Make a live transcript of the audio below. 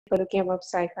Colloquium of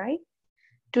SCI-Phy.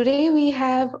 Today we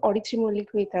have Arittri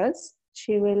Mallick with us.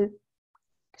 She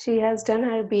has done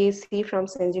her BSc from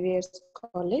St. Xavier's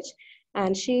College,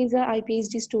 and she is a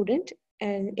IPhD student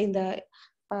and in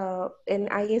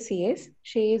IACS.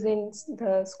 She is in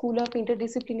the School of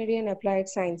Interdisciplinary and Applied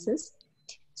Sciences.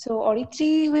 So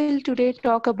Arittri will today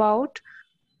talk about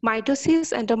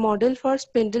mitosis and a model for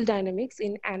spindle dynamics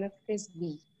in Anaphase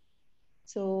B.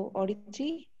 So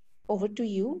Arittri, over to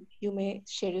you. You may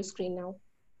share your screen now.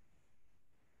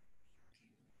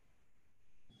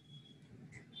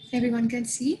 Everyone can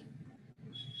see?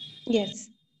 Yes.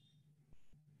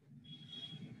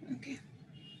 Okay.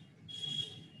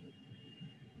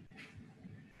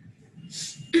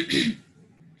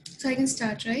 So I can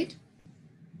start, right?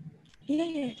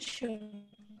 Yeah, sure.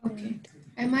 Okay.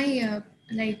 Am I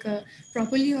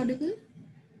properly audible?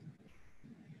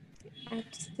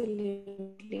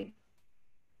 Absolutely.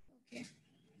 Okay.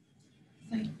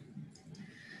 Fine.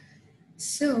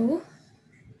 So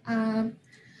I'm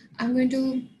going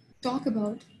to talk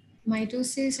about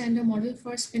mitosis and a model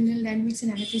for spindle dynamics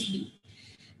in Anaphase B.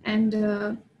 And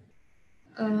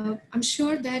I'm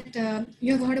sure that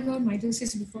you have heard about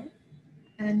mitosis before.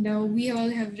 And we all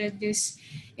have read this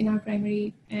in our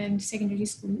primary and secondary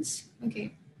schools.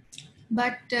 Okay.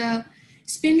 But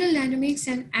spindle dynamics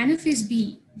and Anaphase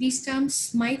B, these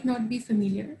terms might not be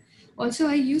familiar. Also,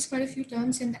 I used quite a few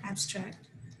terms in the abstract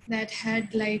that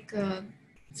had like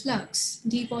flux,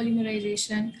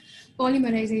 depolymerization,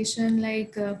 polymerization,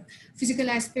 like physical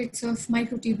aspects of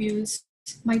microtubules,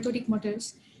 mitotic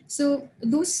motors. So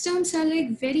those terms are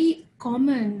like very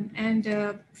common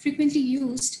and frequently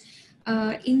used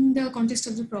in the context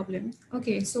of the problem.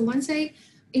 Okay, so once I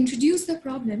introduce the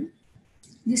problem,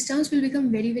 these terms will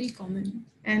become very, very common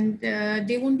and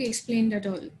they won't be explained at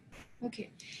all. Okay,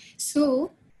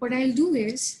 so what I'll do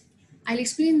is I'll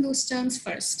explain those terms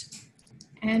first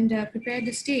and prepare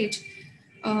the stage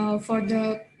for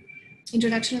the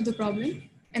introduction of the problem.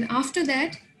 And after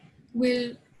that,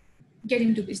 we'll get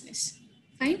into business.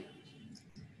 Fine?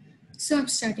 So I'm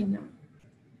starting now.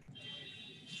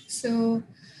 So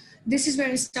this is where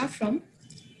I start from.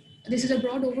 This is a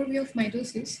broad overview of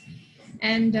mitosis.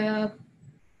 And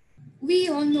we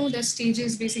all know the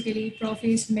stages basically: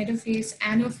 prophase, metaphase,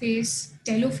 anaphase,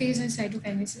 telophase, and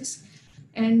cytokinesis.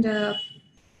 And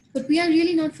but we are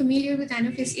really not familiar with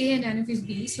anaphase A and anaphase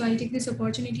B, so I'll take this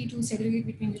opportunity to segregate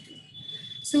between the two.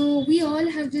 So we all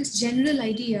have this general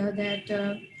idea that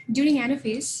during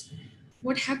anaphase,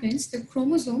 what happens? The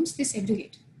chromosomes, they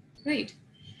segregate, right?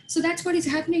 So that's what is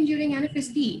happening during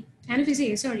anaphase B,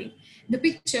 anaphase A, sorry, the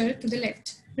picture to the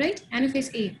left, right?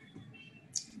 Anaphase A.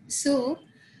 So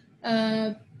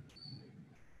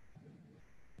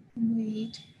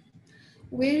wait,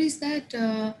 where is that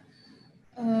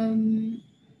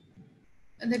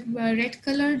that red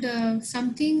colored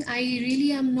something? I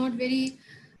really am not very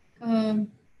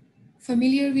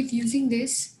familiar with using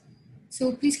this.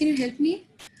 So please can you help me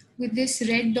with this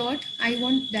red dot? I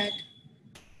want that.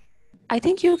 I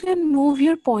think you can move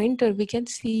your pointer. We can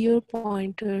see your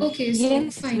pointer. Okay, so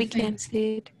Yes, we fine. can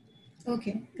see it.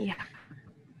 Okay. Yeah.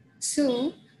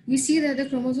 So we see that the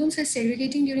chromosomes are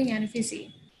segregating during anaphase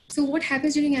A. So what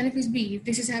happens during anaphase B if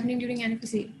this is happening during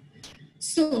anaphase A?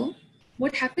 So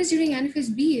what happens during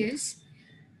anaphase B is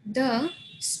the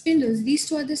spindles, these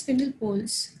two are the spindle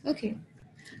poles, okay.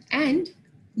 And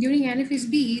during anaphase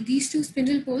B, these two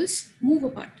spindle poles move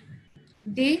apart.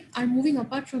 They are moving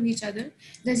apart from each other,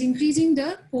 thus increasing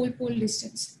the pole-pole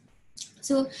distance.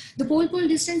 So the pole-pole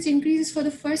distance increases for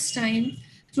the first time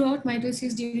throughout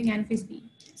mitosis during anaphase B.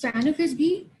 So anaphase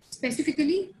B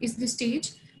specifically is the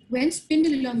stage when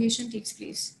spindle elongation takes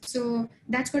place. So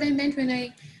that's what I meant when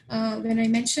I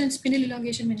mentioned spindle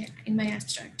elongation in my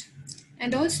abstract.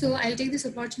 And also, I'll take this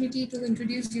opportunity to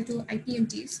introduce you to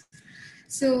IPMTs.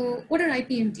 So what are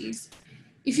IPMTs?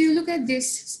 If you look at this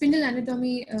spindle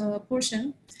anatomy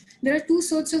portion, there are two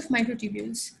sorts of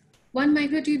microtubules. One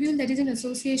microtubule that is in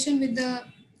association with the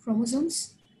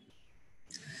chromosomes.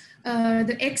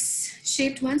 The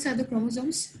X-shaped ones are the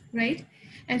chromosomes, right?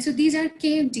 And so these are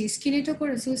KMTs,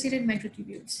 kinetochore associated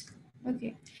microtubules.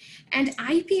 Okay. And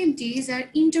IPMTs are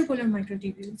interpolar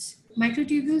microtubules.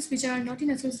 Microtubules which are not in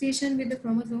association with the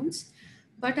chromosomes,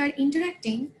 but are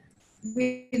interacting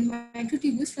with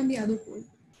microtubules from the other pole.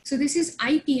 So this is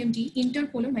IPMT,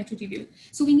 interpolar microtubule.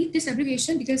 So we need this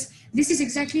abbreviation because this is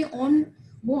exactly on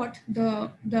what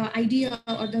the idea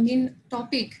or the main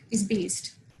topic is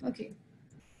based. Okay.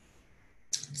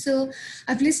 So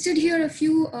I've listed here a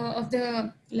few of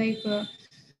the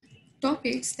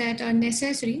topics that are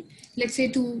necessary, let's say,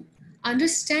 to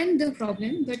understand the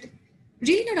problem, but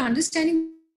really not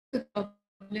understanding the problem,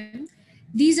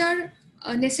 these are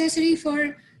necessary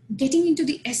for getting into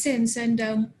the essence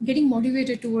and getting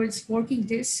motivated towards working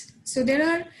this. So there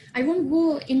are, I won't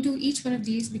go into each one of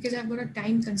these because I've got a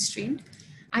time constraint.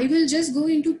 I will just go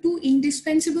into two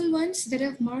indispensable ones that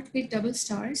I've marked with double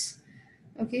stars.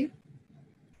 Okay.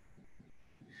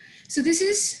 So this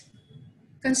is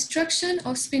construction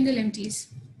of spindle MTs.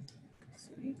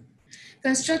 Sorry.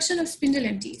 Construction of spindle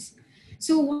MTs.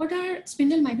 So what are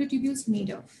spindle microtubules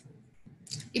made of?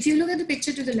 If you look at the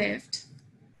picture to the left,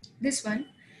 this one,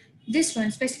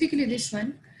 specifically this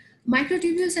one,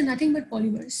 microtubules are nothing but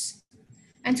polymers.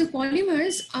 And so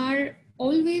polymers are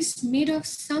always made of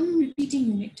some repeating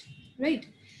unit, right?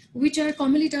 Which are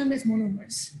commonly termed as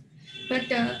monomers. But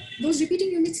those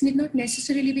repeating units need not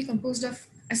necessarily be composed of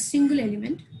a single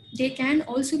element. They can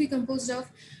also be composed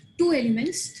of two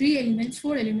elements, three elements,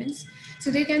 four elements. So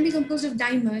they can be composed of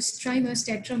dimers, trimers,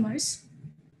 tetramers.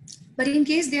 But in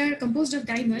case they are composed of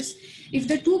dimers, if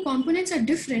the two components are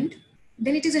different,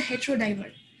 then it is a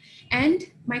heterodimer. And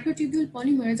microtubule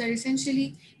polymers are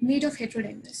essentially made of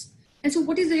heterodimers. And so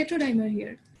what is the heterodimer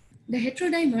here? The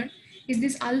heterodimer is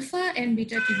this alpha and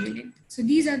beta tubulin. So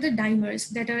these are the dimers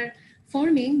that are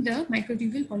forming the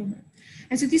microtubule polymer.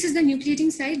 And so this is the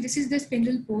nucleating site. This is the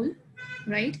spindle pole,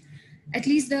 right? At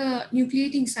least the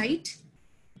nucleating site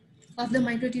of the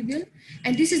microtubule,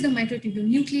 and this is the microtubule,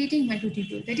 nucleating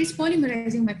microtubule, that is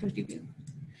polymerizing microtubule.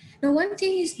 Now, one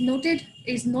thing is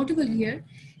notable here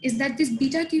is that this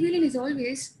beta tubulin is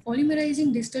always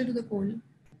polymerizing distal to the pole,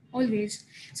 always.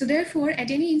 So therefore,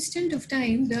 at any instant of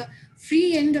time, the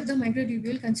free end of the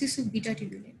microtubule consists of beta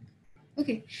tubulin.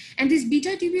 Okay, and this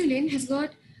beta tubulin has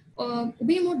got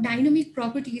way more dynamic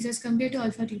properties as compared to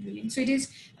alpha tubulin. So it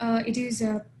is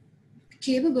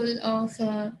capable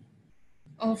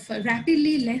of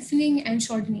rapidly lengthening and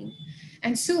shortening.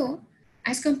 And so,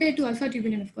 as compared to alpha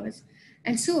tubulin, of course.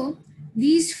 And so,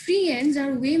 these free ends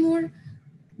are way more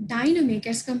dynamic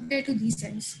as compared to these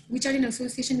ends, which are in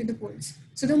association with the poles.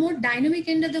 So, the more dynamic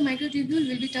end of the microtubule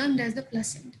will be termed as the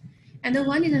plus end. And the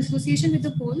one in association with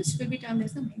the poles will be termed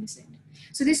as the minus end.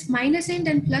 So, this minus end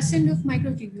and plus end of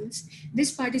microtubules,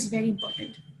 this part is very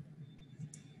important.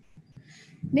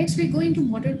 Next, we go into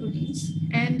motor proteins.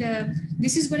 And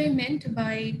this is what I meant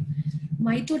by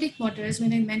mitotic motors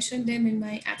when I mentioned them in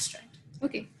my abstract.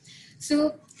 Okay,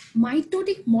 so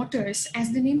mitotic motors,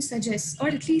 as the name suggests, or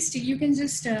at least you can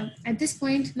just, at this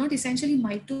point, not essentially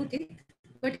mitotic,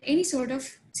 but any sort of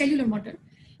cellular motor,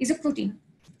 is a protein,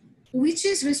 which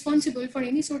is responsible for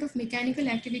any sort of mechanical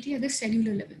activity at the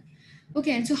cellular level.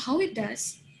 Okay, and so how it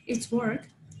does its work,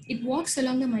 it walks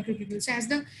along the microtubules.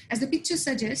 So as the picture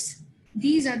suggests,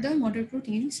 these are the motor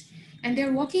proteins, and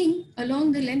they're walking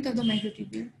along the length of the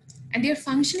microtubule, and their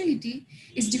functionality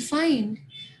is defined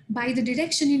by the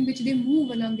direction in which they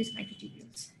move along these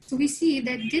microtubules. So we see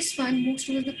that this one moves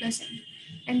towards the plus end,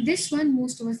 and this one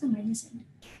moves towards the minus end.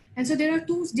 And so there are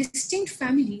two distinct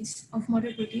families of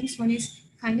motor proteins. One is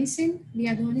kinesin, the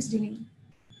other one is dynein.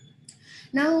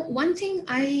 Now, one thing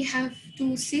I have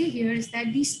to say here is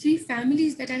that these three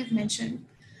families that I have mentioned,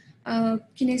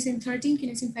 kinesin 13,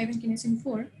 kinesin 5, and kinesin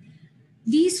 4,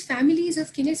 these families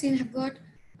of kinesin have got,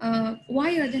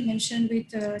 why are they mentioned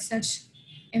with such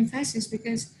emphasis?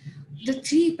 Because the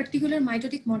three particular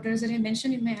mitotic motors that I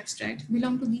mentioned in my abstract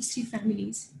belong to these three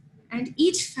families, and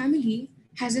each family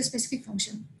has a specific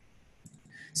function.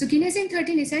 So kinesin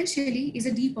 13 essentially is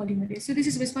a depolymerase. So this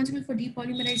is responsible for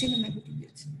depolymerizing the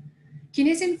microtubules.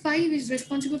 Kinesin 5 is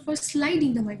responsible for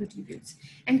sliding the microtubules.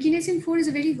 And kinesin 4 is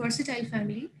a very versatile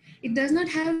family. It does not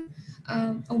have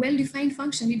a well-defined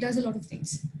function. It does a lot of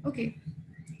things. Okay.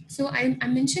 So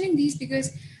I'm mentioning these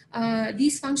because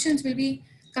these functions will be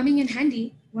coming in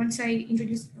handy once I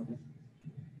introduce the problem.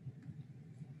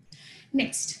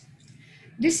 Next,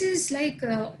 this is like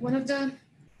one of the,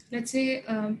 let's say,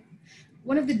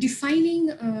 one of the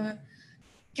defining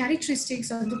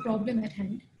characteristics of the problem at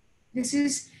hand. This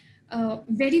is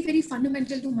very, very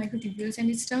fundamental to microtubules, and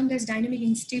it's termed as dynamic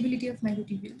instability of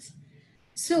microtubules.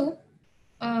 So,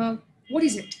 what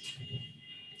is it?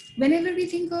 Whenever we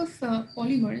think of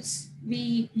polymers,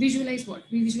 we visualize what?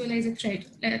 We visualize a thread.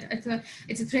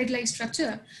 It's a thread-like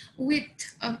structure with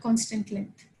a constant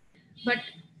length. But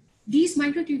these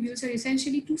microtubules are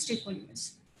essentially two-state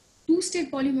polymers.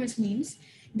 Two-state polymers means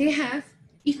they have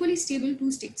equally stable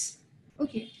two states.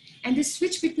 Okay, and they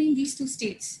switch between these two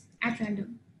states at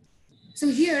random. So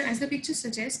here, as the picture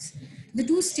suggests, the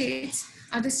two states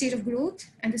are the state of growth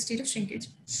and the state of shrinkage.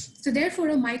 So therefore,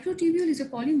 a microtubule is a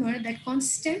polymer that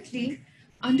constantly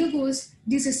undergoes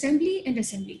disassembly and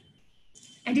assembly.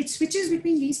 And it switches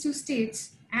between these two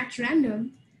states at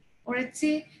random, or let's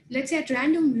say let's say at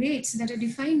random rates that are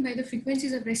defined by the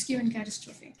frequencies of rescue and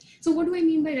catastrophe. So what do I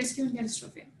mean by rescue and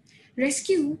catastrophe?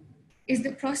 Rescue is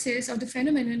the process or the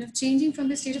phenomenon of changing from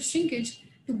the state of shrinkage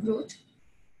to growth,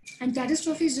 and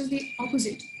catastrophe is just the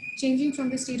opposite, changing from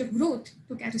the state of growth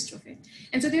to catastrophe.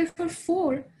 And so therefore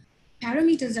 4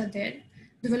 parameters are there: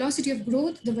 the velocity of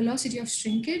growth, the velocity of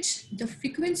shrinkage, the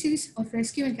frequencies of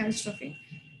rescue and catastrophe,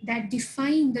 that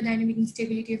define the dynamic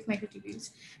instability of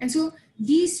microtubules. And so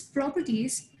these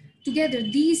properties together,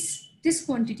 this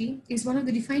quantity is one of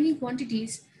the defining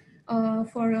quantities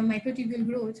for microtubule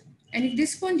growth. And if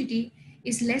this quantity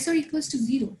is less or equals to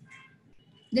 0,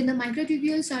 then the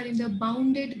microtubules are in the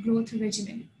bounded growth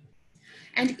regimen.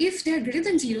 And if they're greater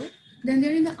than 0, then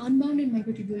they're in the unbounded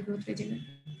microtubule growth regimen.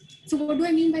 So what do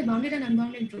I mean by bounded and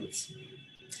unbounded growths?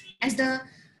 As the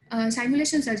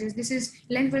simulation suggests, this is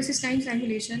length versus time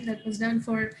simulation that was done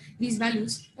for these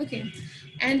values. Okay,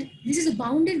 and this is a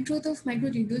bounded growth of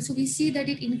microtubules. So we see that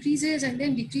it increases and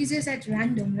then decreases at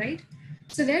random, right?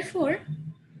 So therefore,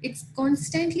 it's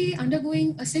constantly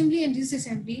undergoing assembly and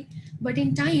disassembly, but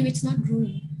in time it's not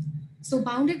growing. So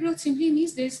bounded growth simply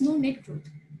means there's no net growth.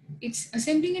 It's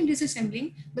assembling and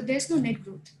disassembling, but there's no net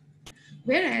growth.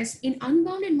 Whereas in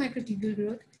unbounded microtubule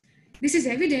growth, this is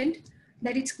evident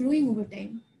that it's growing over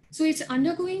time. So it's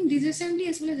undergoing disassembly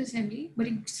as well as assembly, but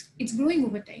it's growing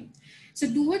over time.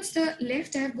 So towards the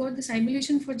left, I've got the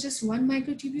simulation for just 1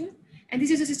 microtubule, and this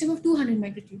is a system of 200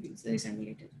 microtubules that is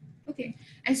simulated. Okay,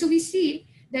 and so we see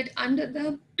that under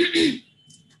the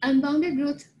unbounded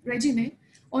growth regimen,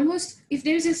 almost if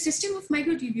there is a system of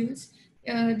microtubules,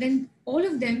 then all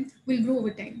of them will grow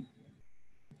over time.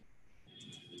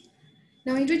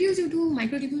 Now I introduce you to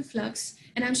microtubule flux,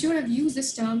 and I'm sure I've used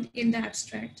this term in the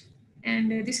abstract,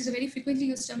 and this is a very frequently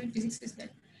used term in physics as well.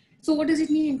 So what does it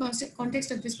mean in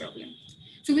context of this problem?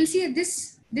 So we'll see at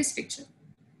this picture.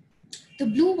 The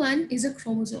blue one is a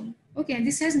chromosome. Okay, and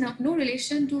this has no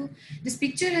relation to, this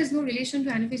picture has no relation to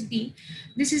Anaphase B.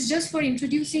 This is just for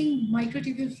introducing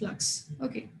microtubule flux.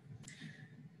 Okay,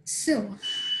 so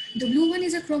the blue one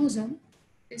is a chromosome.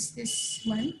 This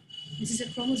one, this is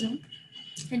a chromosome.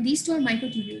 And these two are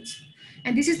microtubules,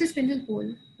 and this is the spindle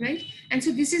pole, right? And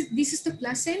so this is the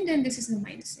plus end and this is the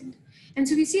minus end. And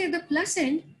so we see at the plus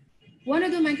end, one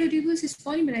of the microtubules is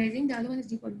polymerizing, the other one is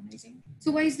depolymerizing.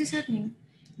 So why is this happening?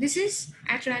 This is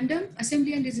at random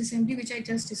assembly and disassembly, which I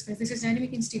just discussed. This is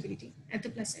dynamic instability at the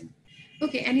plus end.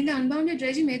 Okay, and in the unbounded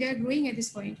regimen, they are growing at this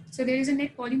point. So there is a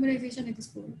net polymerization at this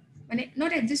pole,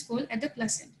 not at this pole, at the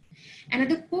plus end. And at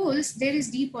the poles, there is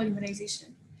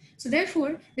depolymerization. So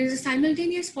therefore, there is a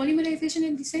simultaneous polymerization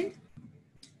at this end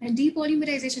and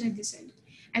depolymerization at this end.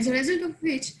 As a result of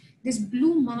which, this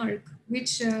blue mark,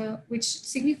 which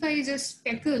signifies a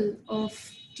speckle of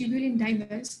tubulin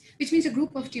dimers, which means a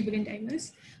group of tubulin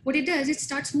dimers, what it does, it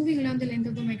starts moving along the length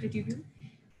of the microtubule,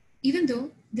 even though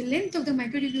the length of the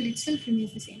microtubule itself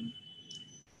remains the same.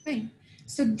 Fine.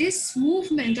 So this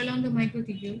movement along the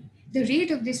microtubule, the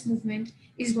rate of this movement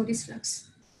is what is flux.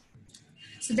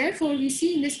 So therefore, we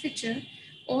see in this picture,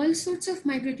 all sorts of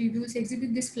microtubules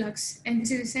exhibit this flux, and this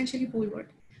is essentially poleward,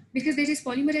 because there is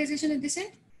polymerization at this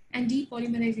end and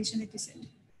depolymerization at this end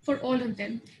for all of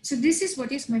them. So this is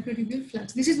what is microtubule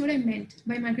flux. This is what I meant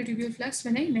by microtubule flux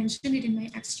when I mentioned it in my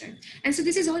abstract. And so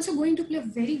this is also going to play a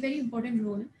very, very important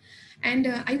role. And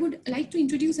I would like to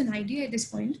introduce an idea at this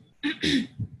point.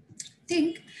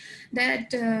 Think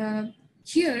that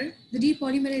here, the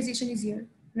depolymerization is here,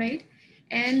 right?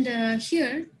 And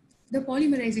here, the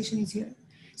polymerization is here.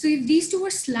 So if these two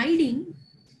are sliding,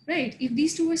 right? If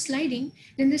these two are sliding,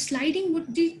 then the sliding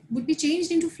would be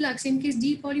changed into flux in case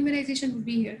depolymerization would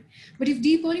be here. But if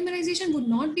depolymerization would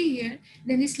not be here,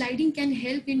 then the sliding can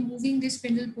help in moving this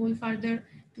spindle pole farther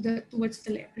towards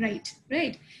the right,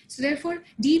 right? So therefore,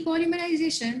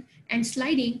 depolymerization and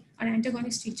sliding are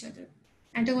antagonistic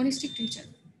to each other.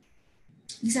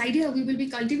 This idea, we will be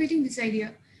cultivating this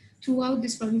idea throughout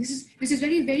this problem. This is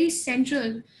very, very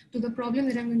central to the problem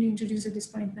that I'm going to introduce at this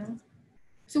point now.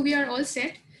 So we are all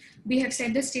set. We have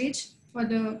set the stage for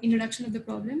the introduction of the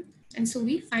problem. And so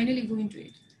we finally go into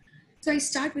it. So I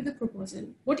start with the proposal.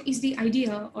 What is the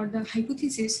idea or the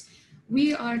hypothesis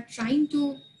we are trying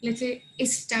to, let's say,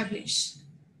 establish?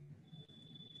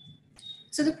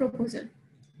 So the proposal.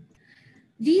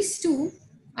 These two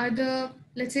are the,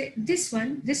 let's say, this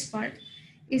part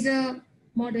is a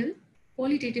model,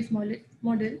 qualitative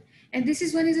model, and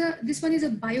this one is a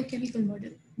biochemical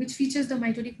model which features the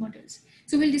mitotic models.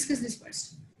 So we'll discuss this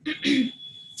first.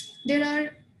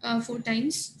 There are 4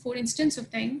 instances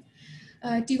of time,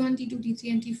 T1, T2,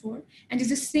 T3, and T4, and it's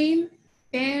the same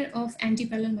pair of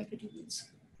antiparallel microtubules.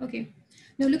 Okay,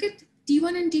 now look at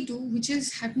T1 and T2, which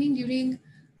is happening during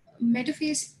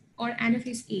metaphase or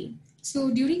anaphase A.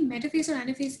 So during metaphase or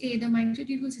anaphase A, the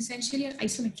microtubules essentially are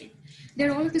isometric.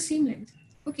 They're all of the same length.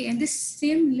 Okay, and this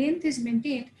same length is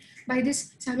maintained by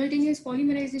this simultaneous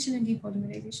polymerization and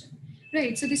depolymerization.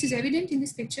 Right, so this is evident in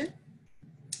this picture.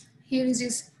 Here is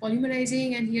this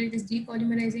polymerizing and here it is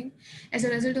depolymerizing, as a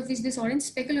result of which this orange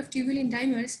speckle of tubulin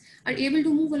dimers are able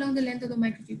to move along the length of the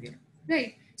microtubule.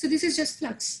 Right, so this is just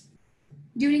flux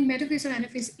during metaphase or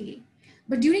anaphase A.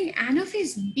 But during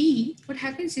anaphase B, what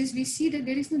happens is we see that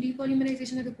there is no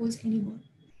depolymerization at the poles anymore,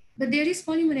 but there is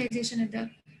polymerization at the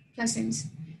plus ends,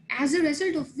 as a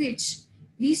result of which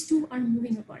these two are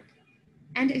moving apart.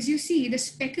 And as you see, the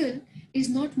speckle is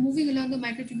not moving along the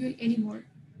microtubule anymore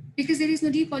because there is no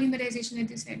depolymerization at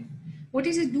this end. What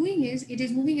is it doing is it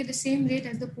is moving at the same rate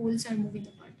as the poles are moving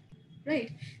apart, right?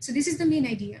 So this is the main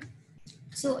idea.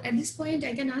 So at this point,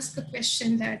 I can ask a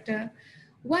question that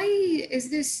why is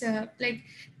this like,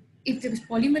 if the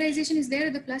polymerization is there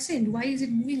at the plus end, why is it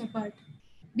moving apart?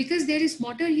 Because there is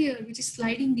motor here which is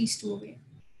sliding these two away.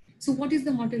 So what is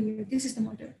the motor here? This is the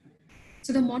motor.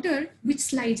 So the motor which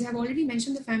slides, I have already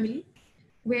mentioned the family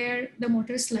where the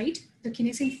motors slide, the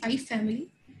kinesin 5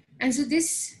 family. And so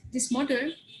this motor,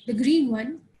 the green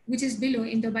one, which is below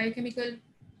in the biochemical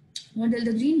model,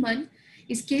 the green one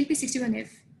is KLP61F,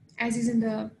 as is in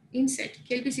the inset,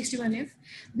 KLP61F,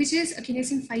 which is a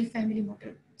kinesin 5 family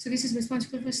motor. So this is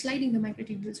responsible for sliding the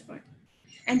microtubules apart.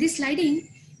 And this sliding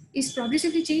is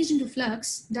progressively changed into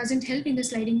flux, doesn't help in the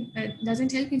sliding,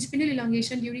 doesn't help in spindle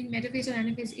elongation during metaphase or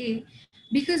anaphase A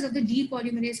because of the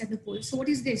depolymerase at the pole. So what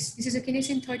is this? This is a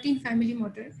kinesin 13 family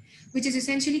motor, which is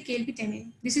essentially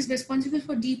KLP10A. This is responsible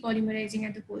for depolymerizing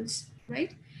at the poles,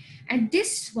 right? And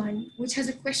this one, which has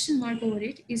a question mark over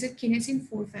it, is a kinesin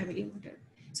 4 family motor.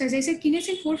 So as I said,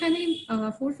 kinesin 4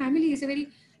 family is a very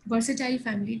versatile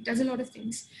family. It does a lot of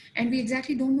things, and we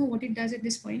exactly don't know what it does at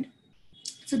this point.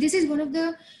 So this is one of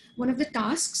the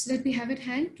tasks that we have at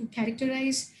hand to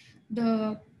characterize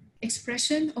the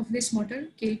expression of this motor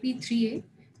KLP3A,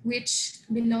 which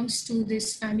belongs to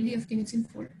this family of kinesin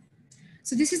 4.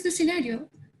 So this is the scenario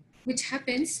which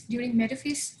happens during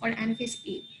metaphase or anaphase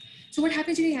A. So what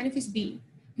happens during anaphase B?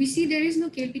 We see there is no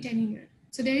KLP10 here.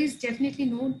 So there is definitely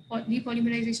no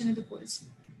depolymerization at the poles.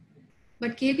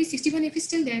 But KLP61F is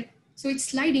still there. So it's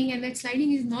sliding, and that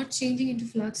sliding is not changing into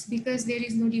flux because there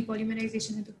is no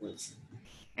depolymerization at the poles.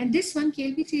 And this one,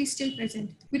 KLP3, is still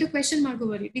present with a question mark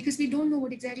over it because we don't know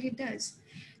what exactly it does.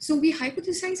 So we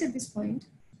hypothesize at this point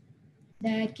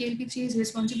that KLP3 is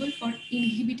responsible for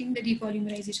inhibiting the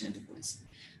depolymerization at the poles.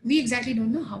 We exactly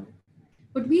don't know how,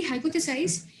 but we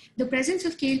hypothesize the presence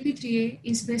of KLP3A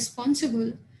is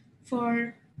responsible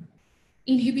for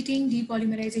inhibiting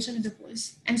depolymerization at the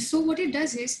poles. And so what it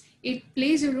does is it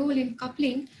plays a role in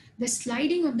coupling the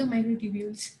sliding of the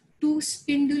microtubules to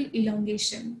spindle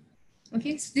elongation.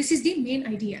 Okay, so this is the main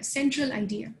idea, central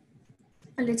idea.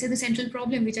 And let's say the central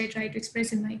problem which I try to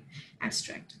express in my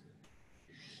abstract.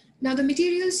 Now the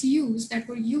materials that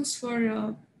were used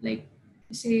for like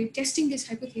say testing this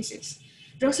hypothesis,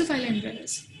 Drosophila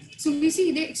umbrellas. So we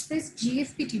see they express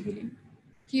GFP tubulin.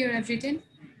 Here I've written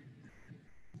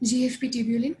GFP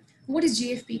tubulin. What is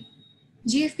GFP?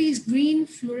 GFP is green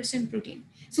fluorescent protein.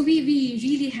 So we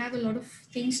really have a lot of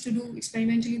things to do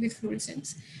experimentally with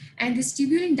fluorescence. And these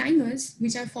tubulin dimers,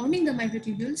 which are forming the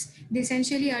microtubules, they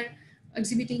essentially are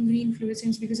exhibiting green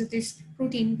fluorescence because of this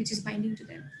protein which is binding to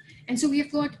them. And so we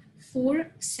have got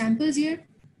 4 samples here.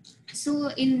 So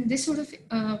in this sort of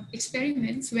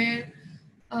experiments where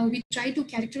we try to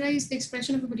characterize the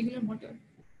expression of a particular motor,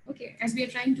 okay, as we are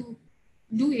trying to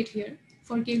do it here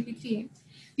for KLP3A,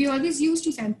 we always use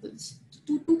 2 samples,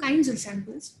 two kinds of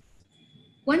samples.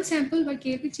 One sample where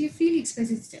KLP3A freely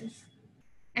expresses itself,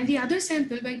 and the other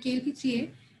sample where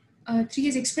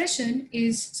KLP3A's expression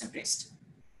is suppressed,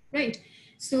 right?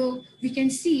 So we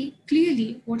can see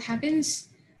clearly what happens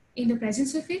in the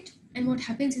presence of it and what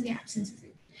happens in the absence of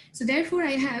it. So therefore,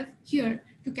 I have here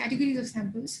 2 categories of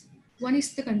samples. One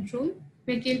is the control,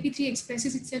 where KLP3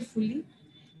 expresses itself fully.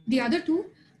 The other 2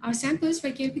 are samples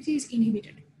where KLP3 is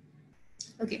inhibited.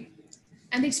 Okay,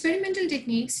 and the experimental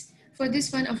techniques for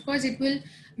this one, of course, it will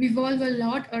revolve a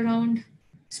lot around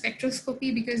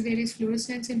spectroscopy because there is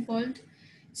fluorescence involved.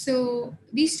 So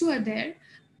these 2 are there,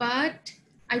 but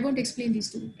I won't explain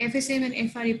these 2. FSM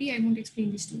and FRAP, I won't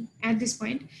explain these 2 at this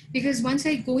point because once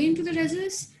I go into the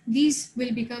results, these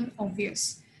will become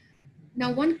obvious.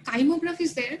 Now, one chymograph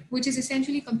is there, which is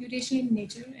essentially computational in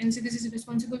nature. And so this is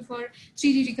responsible for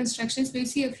 3D reconstructions. We'll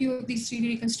see a few of these 3D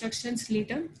reconstructions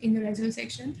later in the result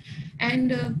section.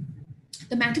 And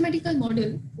The mathematical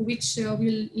model, which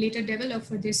we'll later develop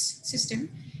for this system,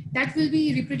 that will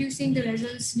be reproducing the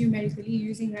results numerically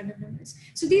using random numbers.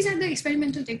 So these are the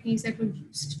experimental techniques that were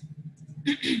used.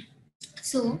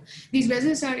 So these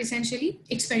results are essentially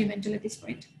experimental at this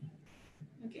point.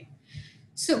 Okay,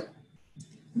 so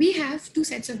we have two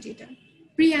sets of data,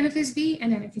 pre-Anaphase B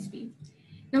and Anaphase B.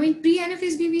 Now in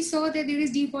pre-Anaphase B, we saw that there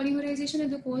is depolymerization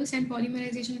at the poles and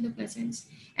polymerization at the pleasants.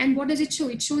 And what does it show?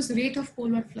 It shows the rate of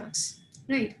poleward flux,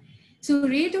 right? So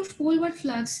rate of poleward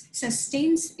flux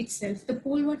sustains itself. The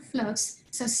poleward flux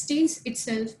sustains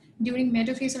itself during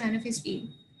metaphase or Anaphase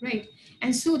B, right?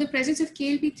 And so the presence of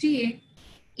KLP3A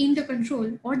in the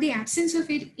control or the absence of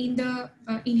it in the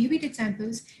inhibited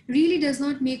samples really does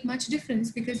not make much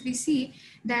difference, because we see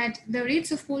that the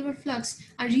rates of poleward flux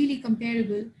are really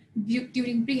comparable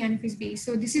during pre-Anaphase B.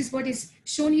 So this is what is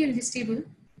shown here in this table.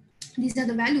 These are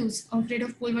the values of rate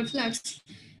of poleward flux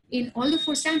in all the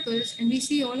 4 samples, and we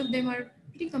see all of them are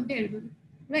pretty comparable,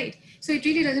 right? So it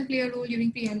really doesn't play a role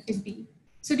during pre-Anaphase B.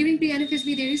 So during pre-Anaphase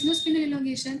B, there is no spindle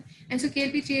elongation, and so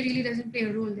KLP3A really doesn't play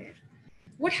a role there.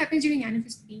 What happens during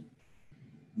Anaphase B?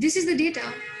 This is the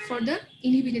data for the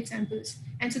inhibited samples.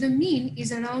 And so the mean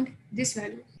is around this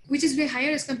value, which is way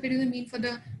higher as compared to the mean for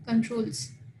the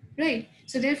controls, right?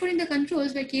 So therefore in the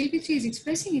controls where KLP3 is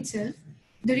expressing itself,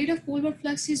 the rate of poleward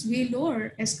flux is way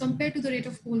lower as compared to the rate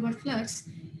of poleward flux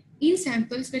in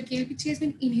samples where KLP3 has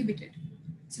been inhibited.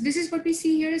 So this is what we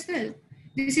see here as well.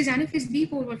 This is Anaphase B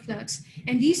poleward flux,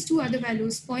 and these two are the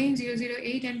values,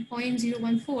 0.008 and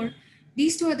 0.014.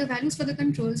 These two are the values for the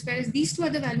controls, whereas these two are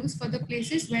the values for the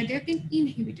places where they have been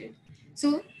inhibited.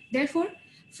 So therefore,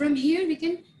 from here we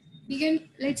can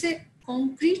let's say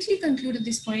concretely conclude at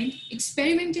this point,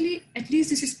 experimentally at least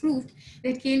this is proved,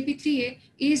 that KLP3A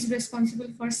is responsible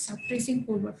for suppressing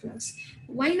poleward flux.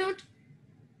 Why not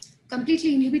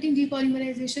completely inhibiting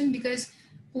depolymerization? Because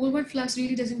poleward flux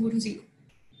really doesn't go to 0.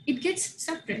 It gets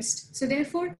suppressed. So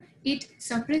therefore, it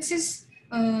suppresses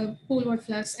poleward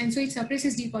flux, and so it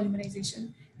suppresses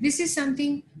depolymerization. This is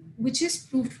something which is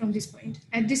proved from this point.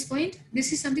 At this point,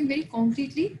 this is something very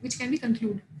concretely which can be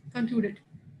concluded.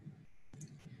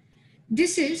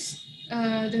 This is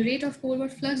the rate of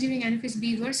poleward flux during Anaphase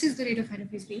B versus the rate of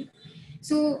Anaphase B.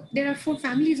 So there are 4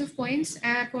 families of points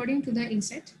according to the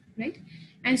inset, right?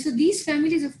 And so these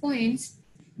families of points,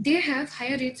 they have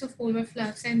higher rates of poleward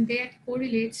flux, and that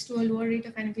correlates to a lower rate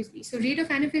of Anaphase B. So rate of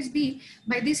Anaphase B,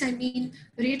 by this I mean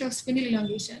rate of spindle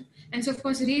elongation. And so of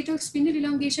course, rate of spindle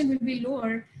elongation will be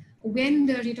lower when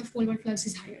the rate of poleward flux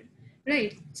is higher,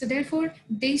 right? So therefore,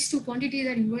 these two quantities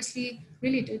are inversely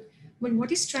related. But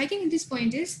what is striking at this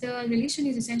point is the relation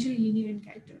is essentially linear in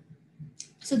character.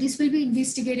 So this will be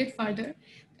investigated further.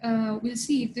 We'll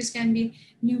see if this can be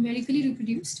numerically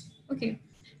reproduced. Okay.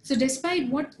 So despite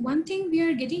one thing we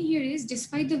are getting here is,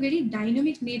 despite the very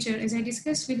dynamic nature, as I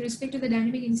discussed with respect to the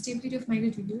dynamic instability of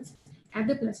microtubules at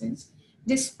the placents,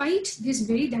 despite this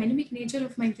very dynamic nature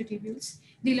of microtubules,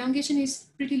 the elongation is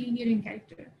pretty linear in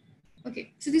character.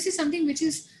 Okay, so this is something which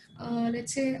is,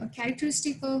 let's say, a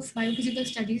characteristic of biophysical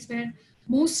studies, where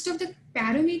most of the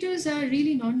parameters are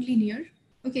really non-linear,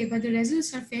 okay, but the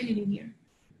results are fairly linear.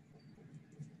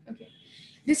 Okay,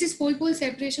 this is pole-pole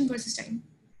separation versus time.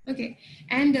 Okay,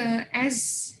 and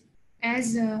as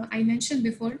I mentioned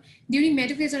before, during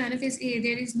metaphase or anaphase A,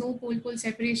 there is no pole-pole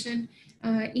separation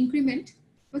increment.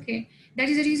 Okay, that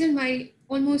is the reason why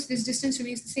almost this distance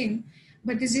remains the same,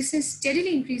 but this distance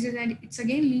steadily increases, and it's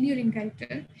again linear in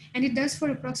character, and it does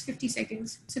for approx 50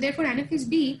 seconds. So therefore, anaphase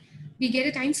B, we get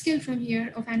a time scale from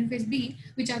here of anaphase B,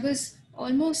 which occurs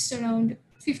almost around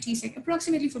 50 seconds,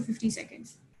 approximately for 50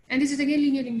 seconds. And this is again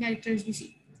linear in character, as we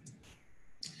see.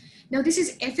 Now this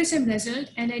is FSM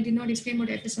result, and I did not explain what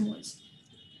FSM was.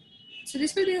 So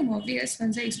this will become obvious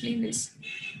once I explain this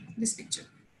picture.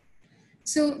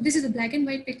 So this is a black and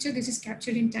white picture. This is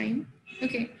captured in time.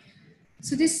 Okay.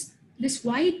 So this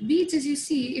white beads, as you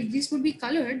see, if this would be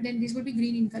colored, then this would be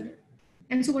green in color.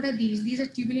 And so what are these? These are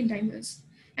tubulin dimers.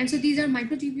 And so these are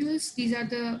microtubules. These are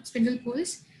the spindle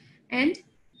poles. And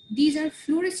these are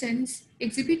fluorescence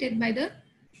exhibited by the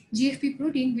GFP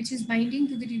protein, which is binding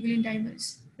to the tubulin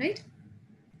dimers, right?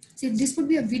 So if this would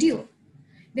be a video,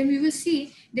 then we will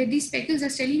see that these speckles are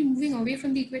steadily moving away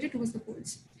from the equator towards the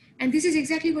poles. And this is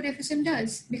exactly what FSM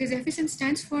does, because FSM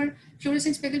stands for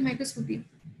fluorescent speckle microscopy.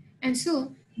 And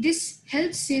so this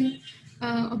helps in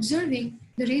observing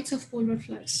the rates of poleward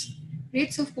flux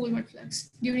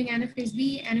during anaphase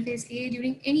B, anaphase A,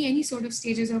 during any sort of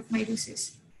stages of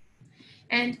mitosis.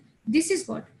 And this is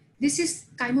what? This is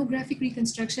chymographic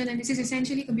reconstruction, and this is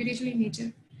essentially computational in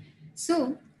nature.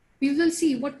 So we will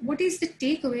see what is the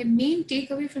takeaway, main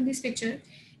takeaway from this picture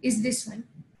is this one.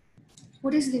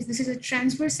 What is this? This is a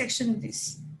transverse section of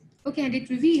this. Okay, and it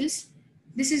reveals,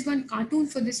 this is one cartoon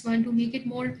for this one to make it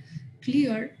more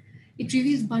clear. It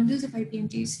reveals bundles of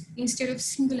IPMTs instead of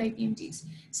single IPMTs.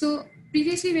 So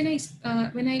previously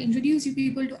when I introduced you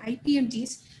people to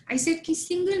IPMTs, I said key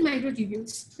single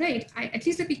microtubules, right? At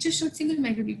least the picture showed single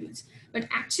microtubules, but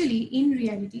actually in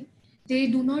reality, they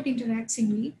do not interact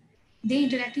singly, they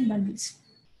interact in bundles.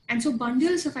 And so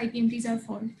bundles of IPMTs are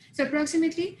formed. So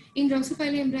approximately in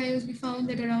Drosophila embryos, we found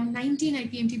that around 19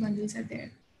 IPMT bundles are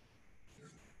there.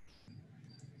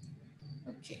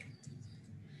 Okay.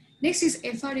 Next is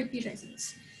FRAP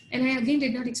results. And I again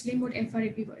did not explain what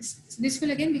FRAP was. So this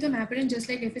will again become apparent just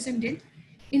like FSM did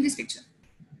in this picture.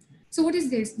 So what is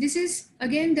this? This is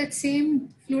again that same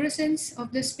fluorescence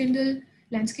of the spindle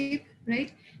landscape,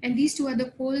 right? And these two are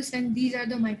the poles and these are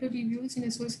the microtubules in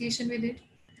association with it.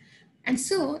 And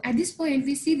so at this point,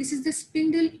 we see this is the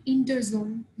spindle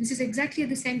interzone. This is exactly at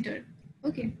the center.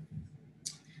 Okay.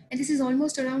 And this is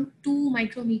almost around 2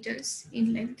 micrometers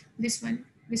in length, this one,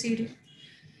 this area.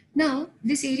 Now,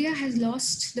 this area has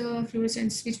lost the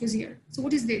fluorescence, which was here. So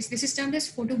what is this? This is termed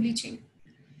as photobleaching.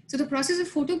 So the process of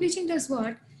photobleaching does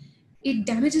what? It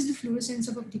damages the fluorescence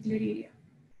of a particular area.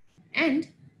 And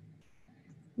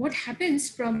what happens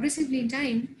progressively in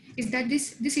time is that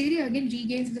this area again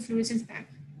regains the fluorescence back.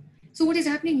 So what is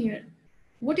happening here?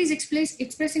 What is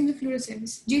expressing the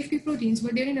fluorescence? GFP proteins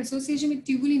were there in association with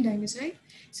tubulin dimers, right?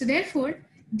 So therefore,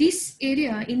 in this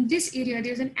area,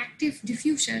 there's an active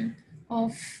diffusion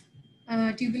of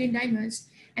tubulin dimers,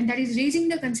 and that is raising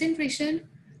the concentration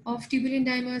of tubulin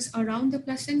dimers around the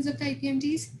plus ends of the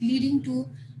IPMTs, leading to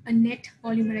a net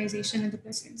polymerization of the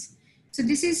plus ends. So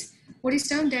this is what is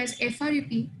termed as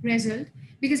FRAP result,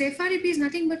 because FRAP is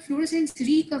nothing but fluorescence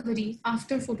recovery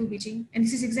after photobleaching, and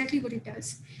this is exactly what it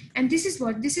does. And this is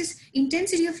what? This is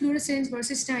intensity of fluorescence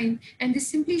versus time, and this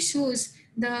simply shows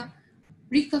the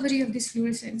recovery of this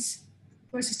fluorescence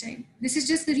versus time. This is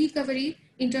just the recovery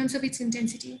in terms of its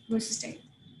intensity versus time.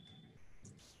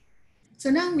 So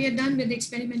now we are done with the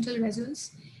experimental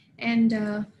results,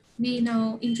 and we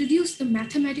now introduce the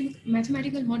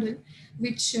mathematical model,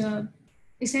 which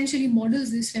essentially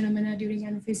models this phenomena during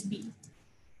Anaphase B.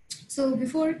 So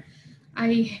before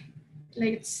I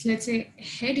let's say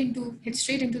head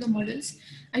straight into the models,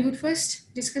 I would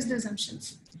first discuss the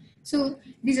assumptions. So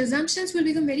these assumptions will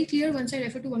become very clear once I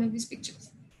refer to one of these pictures.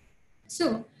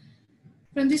 So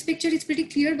from this picture, it's pretty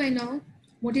clear by now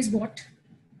what is what.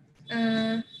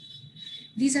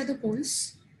 These are the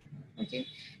poles, okay,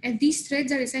 and these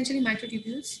threads are essentially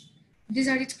microtubules. These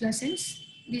are its plus ends,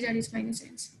 these are its minus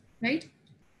ends, right?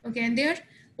 Okay, and they are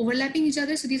overlapping each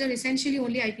other, so these are essentially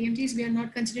only IPMTs. We are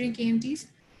not considering KMTs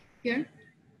here.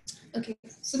 Okay,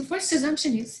 so the first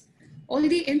assumption is all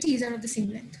the MTs are of the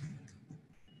same length.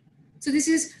 So this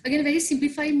is again a very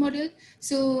simplified model,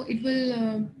 so it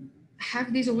will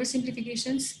have these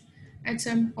oversimplifications at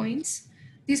some points.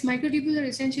 These microtubules are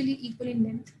essentially equal in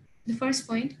length, the first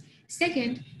point.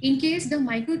 Second, in case the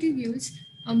microtubules,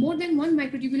 more than one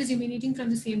microtubule is emanating from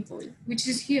the same pole, which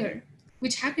is here,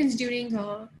 which happens during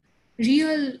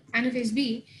real Anaphase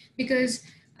B, because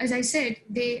as I said,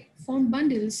 they form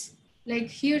bundles. Like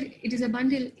here, it is a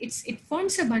bundle. It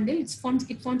forms a bundle. It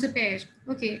forms a pair.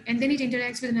 Okay, and then it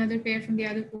interacts with another pair from the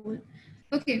other pole.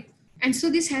 Okay, and so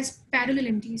this has parallel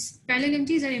MTs. Parallel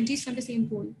MTs are MTs from the same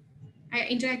pole,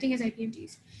 interacting as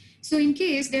IPMTs. So in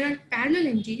case there are parallel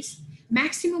MTs,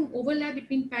 maximum overlap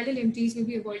between parallel MTs will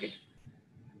be avoided.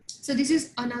 So this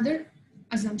is another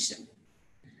assumption.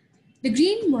 The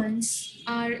green ones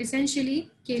are essentially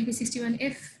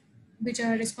KLP61F, which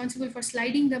are responsible for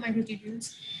sliding the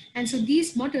microtubules. And so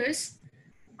these motors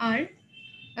are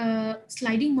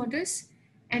sliding motors,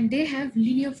 and they have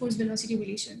linear force velocity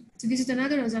relation. So this is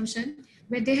another assumption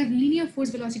where they have linear force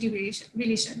velocity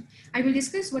relation. I will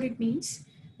discuss what it means,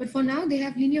 but for now they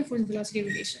have linear force velocity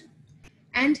relation.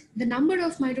 And the number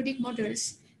of mitotic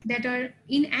motors that are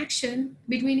in action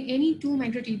between any two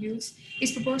microtubules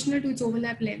is proportional to its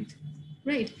overlap length,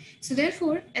 right? So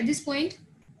therefore, at this point,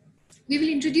 we will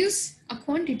introduce a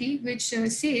quantity which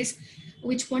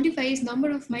quantifies number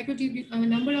of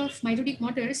mitotic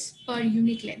motors per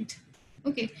unit length.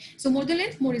 Okay, so more the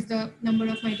length, more is the number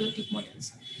of mitotic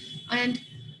motors. And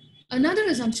another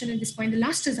assumption at this point, the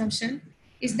last assumption,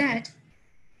 is that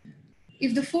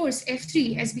if the force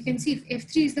F3, as we can see, if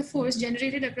F3 is the force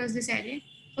generated across this array,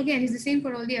 again, is the same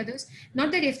for all the others.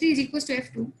 Not that F3 is equals to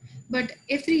F2, but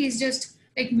F3 is just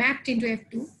like mapped into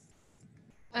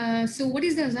F2. So what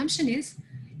is the assumption is,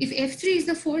 if F3 is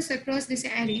the force across this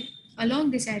array,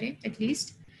 along this array at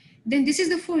least, then this is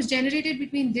the force generated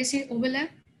between this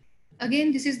overlap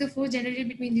Again, this is the force generated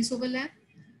between this overlap.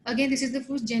 Again, this is the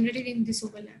force generated in this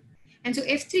overlap. And so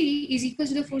F3 is equal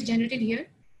to the force generated here,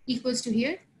 equals to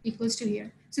here, equals to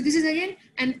here. So this is again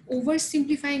an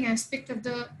oversimplifying aspect of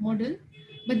the model,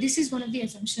 but this is one of the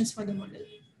assumptions for the model.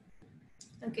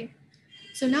 Okay.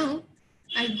 So now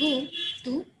I go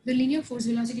to the linear force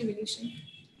velocity relation.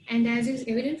 And as is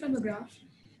evident from the graph,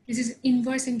 this is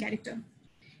inverse in character.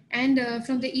 And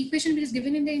from the equation which is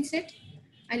given in the inset,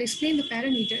 I'll explain the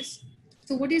parameters.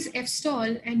 So what is F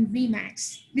stall and V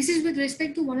max? This is with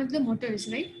respect to one of the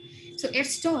motors, right? So F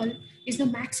stall is the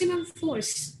maximum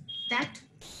force that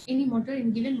any motor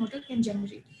in given motor can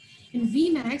generate. And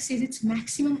V max is its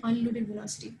maximum unloaded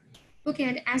velocity. Okay,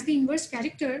 and as the inverse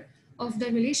character of the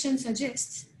relation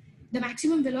suggests, the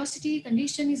maximum velocity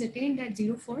condition is attained at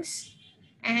zero force,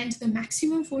 and the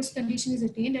maximum force condition is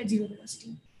attained at zero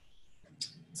velocity.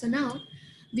 So now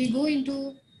we go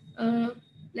into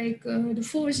the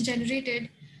force generated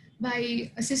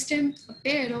by a system, a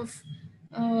pair of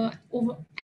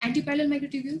anti-parallel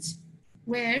microtubules,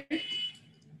 where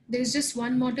there is just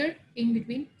one motor in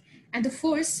between, and the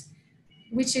force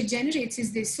which it generates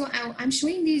is this. So I'm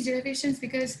showing these derivations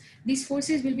because these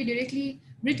forces will be directly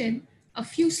written a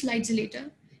few slides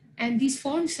later. And these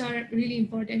forms are really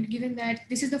important given that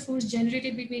this is the force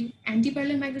generated between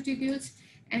anti-parallel microtubules,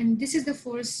 and this is the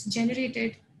force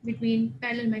generated between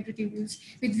parallel microtubules,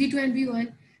 with V2 and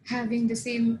V1 having the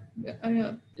same,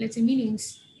 let's say,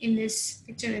 meanings in this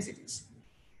picture as it is.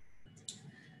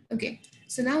 Okay,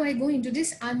 so now I go into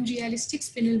this unrealistic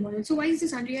spindle model. So why is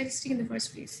this unrealistic in the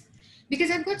first place? Because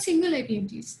I've got single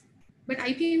IPMTs, but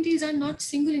IPMTs are not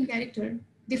single in character.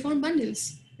 They form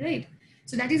bundles, right?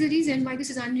 So that is the reason why this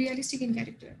is unrealistic in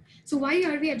character. So why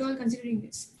are we at all considering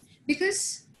this?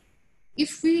 Because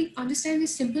if we understand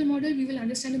this simple model, we will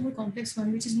understand a more complex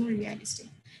one, which is more realistic.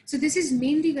 So this is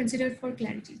mainly considered for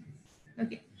clarity.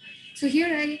 Okay. So here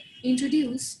I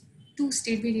introduce two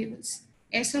state variables,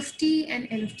 S of t and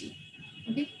L of t.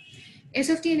 Okay. S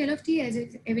of t and L of t, as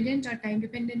is evident, are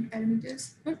time-dependent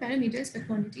parameters, not parameters, but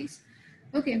quantities.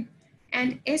 Okay.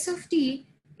 And S of t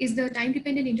is the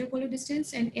time-dependent interpolar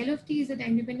distance, and L of t is the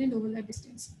time-dependent overlap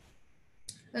distance.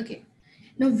 Okay.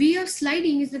 Now, V of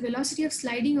sliding is the velocity of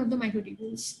sliding of the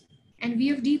microtubules, and V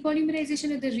of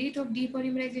depolymerization is the rate of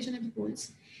depolymerization of the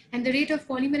poles, and the rate of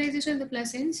polymerization of the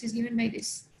plus ends is given by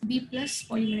this, B plus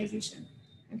polymerization.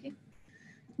 Okay.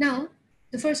 Now,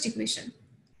 the first equation,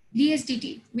 ds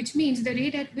dt, which means the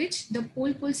rate at which the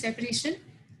pole-pole separation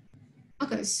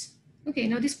occurs. Okay,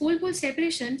 now this pole-pole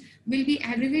separation will be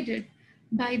aggravated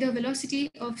by the velocity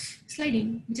of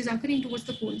sliding, which is occurring towards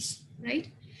the poles, right?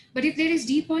 But if there is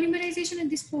depolymerization at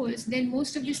these poles, then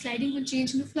most of the sliding will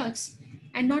change into flux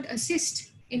and not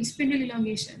assist in spindle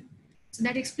elongation. So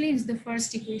that explains the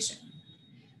first equation.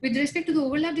 With respect to the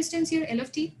overlap distance here, L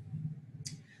of t,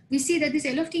 we see that this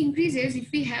L of t increases if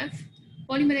we have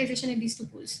polymerization at these two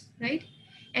poles, right?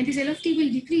 And this L of t will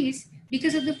decrease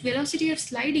because of the velocity of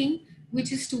sliding,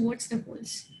 which is towards the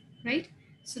poles, right?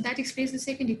 So that explains the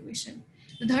second equation.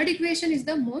 The third equation is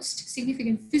the most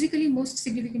significant, physically most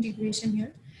significant equation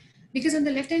here, because on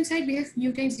the left-hand side, we have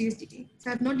mu times ds dt. So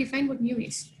I have not defined what mu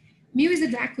is. Mu is the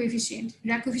drag coefficient.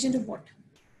 Drag coefficient of what?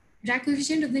 Drag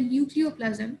coefficient of the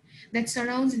nucleoplasm that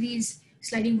surrounds these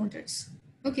sliding motors.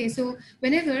 Okay, so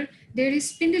whenever there is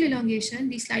spindle elongation,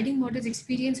 the sliding motors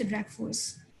experience a drag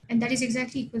force, and that is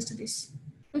exactly equals to this.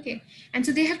 Okay, and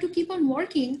so they have to keep on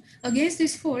working against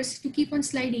this force to keep on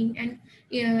sliding and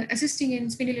assisting in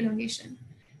spindle elongation.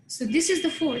 So this is the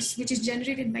force which is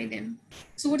generated by them.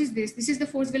 So what is this? This is the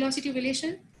force velocity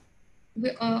relation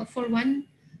for one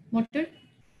motor,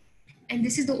 and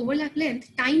this is the overlap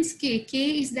length times k.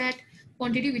 K is that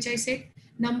quantity which I said,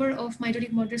 number of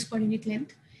mitotic motors per unit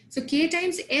length. So k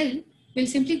times L will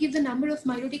simply give the number of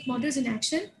mitotic motors in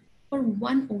action for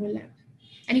one overlap.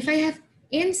 And if I have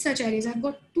n such arrays, I've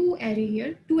got two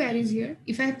arrays here.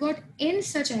 If I've got n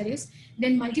such arrays,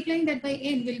 then multiplying that by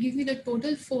n will give me the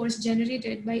total force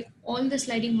generated by all the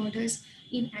sliding motors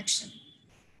in action.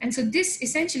 And so this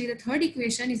essentially, the third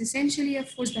equation is essentially a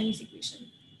force balance equation.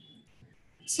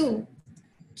 So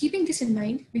keeping this in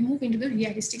mind, we move into the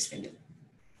realistic spindle.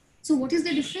 So what is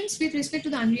the difference with respect to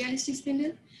the unrealistic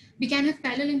spindle? We can have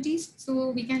parallel MTs,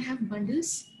 so we can have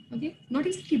bundles, okay? Not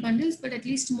exactly bundles, but at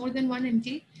least more than one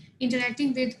MT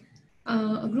interacting with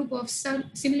a group of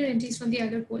similar MTs from the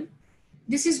other pole.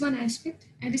 This is one aspect.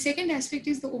 And the second aspect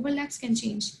is the overlaps can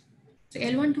change. So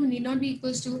L12 need not be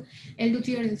equals to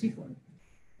L23 or L34.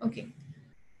 Okay.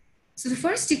 So the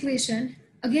first equation,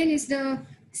 again, is the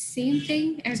same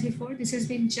thing as before. This has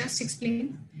been just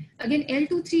explained. Again,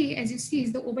 L23, as you see,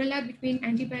 is the overlap between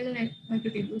antiparallel and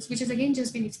microtubules, which has again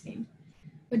just been explained.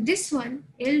 But this one,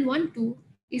 L12,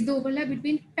 is the overlap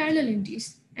between parallel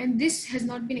entities, and this has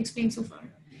not been explained so far.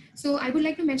 So I would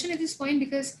like to mention at this point,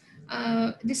 because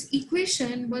this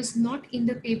equation was not in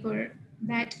the paper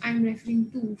that I'm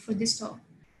referring to for this talk.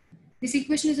 This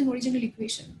equation is an original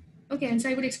equation. Okay, and so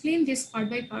I would explain this part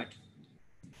by part.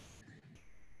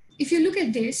 If you look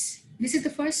at this is the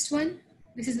first one,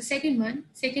 this is the second one,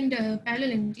 second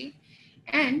parallel entity.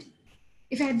 And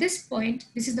if at this point,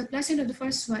 this is the plus end of the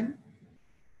first one,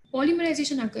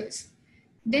 polymerization occurs,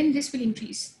 then this will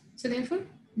increase. So therefore,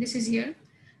 this is here.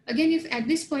 Again, if at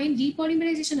this point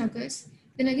depolymerization occurs,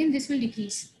 then again this will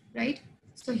decrease, right?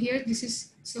 So here this is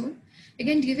so.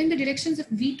 Again, given the directions of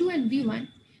V2 and V1,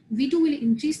 V2 will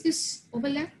increase this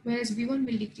overlap, whereas V1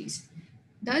 will decrease.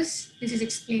 Thus, this is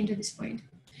explained at this point.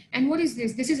 And what is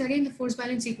this? This is again the force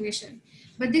balance equation.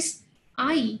 But this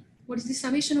I, what is the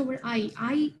summation over I?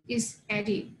 I is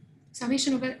array,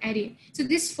 summation over array. So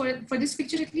this, for this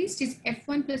picture at least, is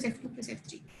F1 plus F2 plus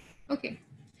F3. Okay.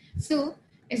 So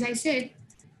as I said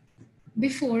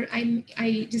before,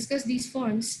 I discussed these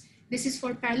forms. This is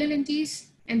for parallel entities,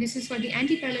 and this is for the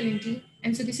anti-parallel entity.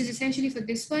 And so this is essentially for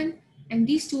this one, and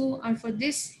these two are for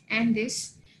this and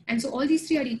this. And so all these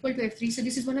three are equal to F3. So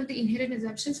this is one of the inherent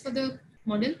assumptions for the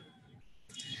model.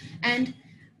 And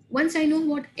once I know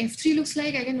what F3 looks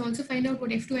like, I can also find out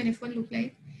what F2 and F1 look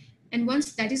like. And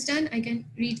once that is done, I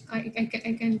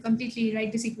can completely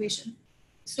write this equation.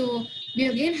 So we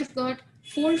again have got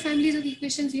 4 families of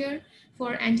equations here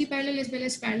for anti-parallel as well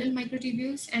as parallel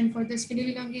microtubules, and for the spindle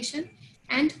elongation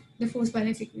and the force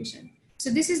balance equation. So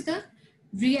this is the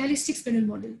realistic spindle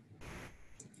model.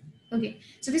 Okay,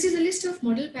 so this is a list of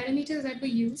model parameters that were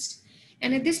used.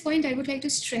 And at this point, I would like to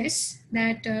stress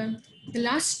that the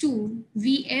last two,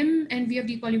 VM and V of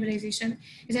depolymerization,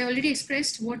 as I already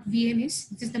expressed what VM is.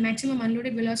 This is the maximum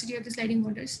unloaded velocity of the sliding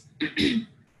motors.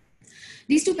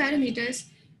 These two parameters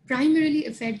primarily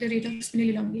affect the rate of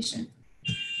spindle elongation.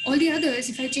 All the others,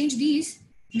 if I change these,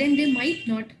 then they might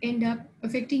not end up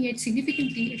affecting it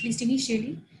significantly, at least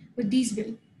initially, but these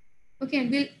will. Okay, and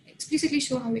we'll explicitly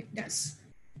show how it does.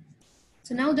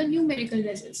 So now the numerical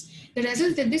results, the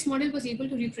results that this model was able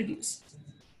to reproduce.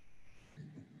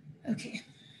 Okay,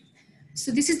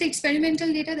 so this is the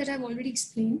experimental data that I've already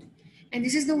explained, and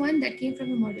this is the one that came from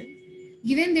the model.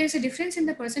 Given there's a difference in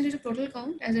the percentage of total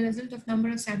count as a result of number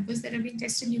of samples that are being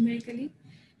tested numerically,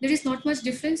 there is not much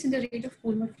difference in the rate of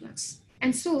poleward flux.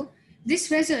 And so this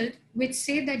result, which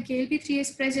said that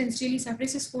KLP3A's presence really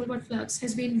suppresses poleward flux,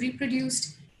 has been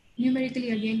reproduced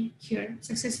numerically again here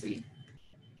successfully.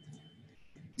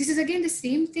 This is again the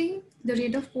same thing, the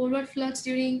rate of poleward flux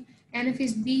during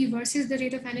Anaphase B versus the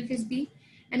rate of Anaphase B.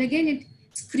 And again, it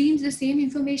screens the same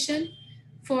information.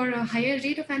 For a higher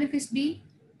rate of Anaphase B,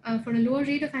 for a lower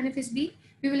rate of Anaphase B,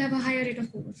 we will have a higher rate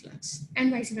of poleward flux,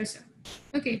 and vice versa.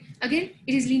 Okay, again,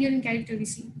 it is linear in character, we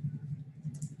see.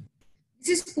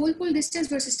 This is pole-pole distance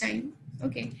versus time.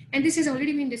 Okay, and this has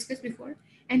already been discussed before.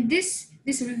 And this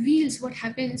reveals what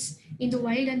happens in the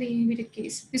wild and the inhibited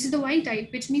case. This is the wild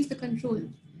type, which means the control,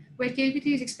 where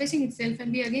KLP3 is expressing itself,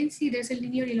 and we again see there's a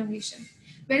linear elongation.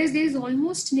 Whereas there is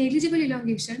almost negligible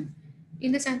elongation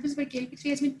in the samples where KLP3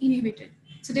 has been inhibited.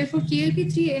 So therefore,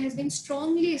 KLP3A has been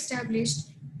strongly established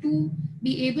to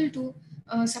be able to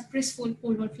suppress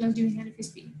poleward flux during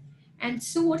Anaphase B. And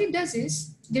so what it does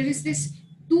is, there is this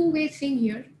two-way thing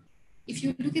here. If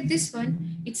you look at this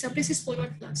one, it suppresses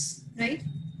poleward flux, right?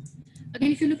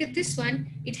 Again, if you look at this one,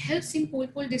 it helps in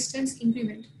pole-pole distance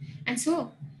increment. And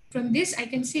so from this, I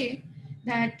can say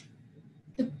that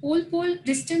the pole-pole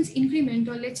distance increment,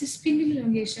 or let's say spindle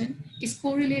elongation, is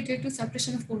correlated to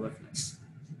suppression of poleward flux.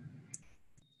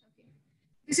 Okay.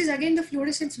 This is again the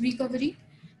fluorescence recovery,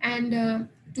 and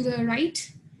to the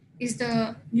right is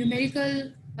the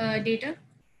numerical data,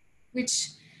 which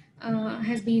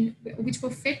were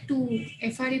fed to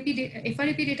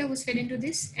FRAP data was fed into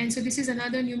this, and so this is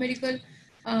another numerical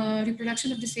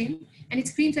reproduction of the same, and it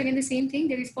screens again the same thing.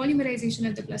 There is polymerization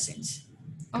at the plus ends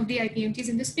of the IPMTs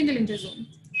in the spindle interzone.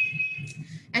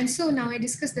 And so now I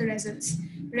discuss the results.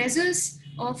 Results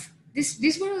of this,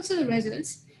 these were also the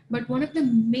results, but one of the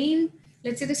main,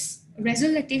 let's say this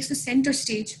result that takes the center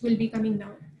stage will be coming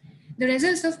now. The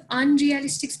results of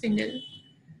unrealistic spindle,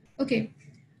 okay,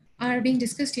 are being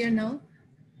discussed here now.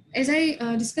 As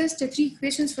I discussed the 3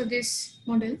 equations for this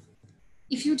model,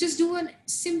 if you just do a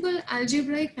simple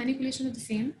algebraic manipulation of the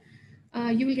same,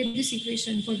 you will get this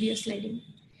equation for V of sliding.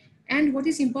 And what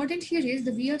is important here is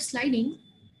the V of sliding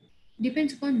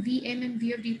depends upon Vm and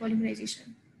V of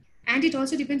depolymerization. And it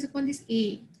also depends upon this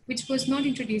A. which was not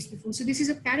introduced before. So this is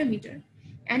a parameter,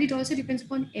 and it also depends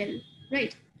upon L,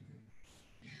 right?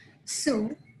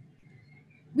 So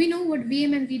we know what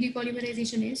VM and V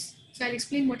depolymerization is. So I'll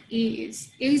explain what A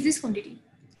is. A is this quantity.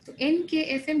 So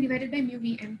NKFM divided by mu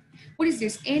VM. What is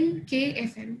this?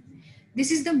 NKFM.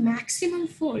 This is the maximum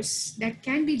force that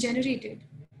can be generated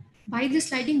by the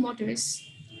sliding motors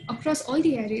across all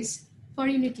the arrays for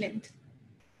unit length.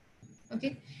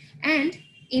 Okay. And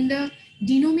in the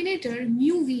denominator,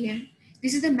 mu VM,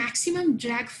 this is the maximum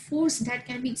drag force that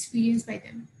can be experienced by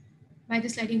them, by the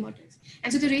sliding motors.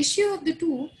 And so the ratio of the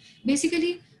two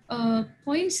basically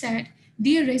points at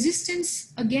their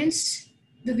resistance against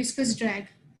the viscous drag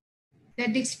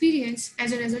that they experience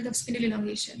as a result of spindle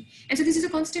elongation. And so this is a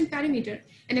constant parameter.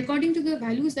 And according to the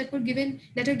values that are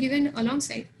given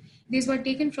alongside, these were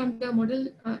taken from the model,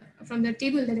 from the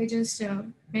table that I just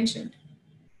mentioned.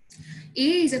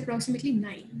 A is approximately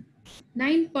 9.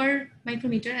 9 per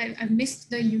micrometer. I've missed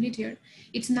the unit here.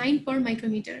 It's 9 per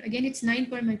micrometer. Again, it's 9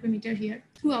 per micrometer here.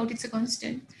 Throughout, it's a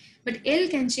constant. But L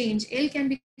can change. L can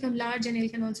become large and L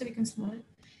can also become small.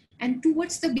 And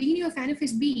towards the beginning of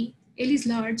Anaphase B, L is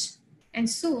large. And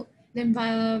so the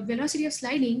velocity of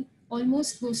sliding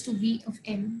almost goes to V of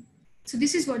M. So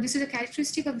this is a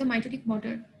characteristic of the mitotic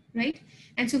motor, right?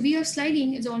 And so V of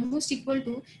sliding is almost equal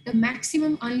to the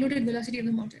maximum unloaded velocity of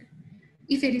the motor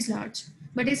if L is large.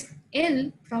 But as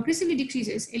L progressively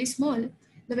decreases, L is small,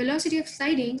 the velocity of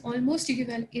sliding almost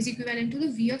is equivalent to the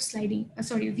V of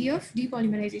V of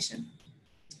depolymerization.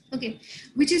 Okay,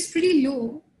 which is pretty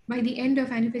low by the end of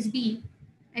Anaphase B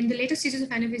and the later stages of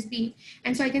Anaphase B.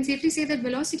 And so I can safely say that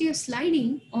velocity of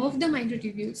sliding of the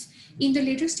microtubules in the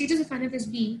later stages of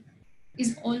Anaphase B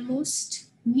is almost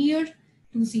near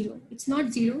to zero. It's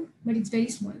not zero, but it's very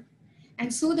small.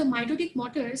 And so the mitotic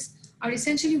motors are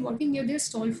essentially working near their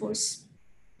stall force.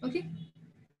 Okay.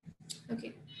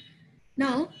 Okay.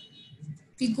 Now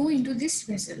we go into this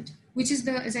result, which is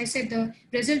as I said, the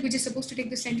result which is supposed to take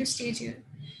the center stage here.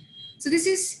 So this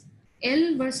is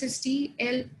L versus T,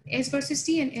 S versus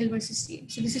T, and L versus T.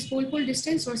 So this is pole-pole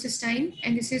distance versus time,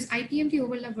 and this is IPMT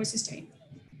overlap versus time.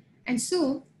 And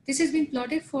so this has been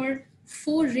plotted for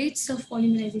 4 rates of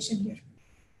polymerization here.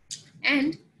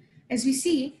 And as we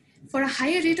see, for a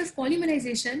higher rate of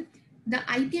polymerization, the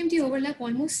IPMT overlap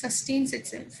almost sustains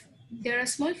itself. There are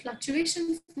small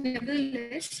fluctuations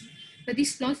nevertheless, but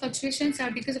these small fluctuations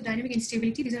are because of dynamic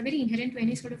instability. These are very inherent to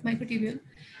any sort of microtubule.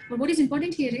 But what is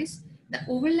important here is the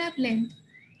overlap length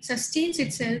sustains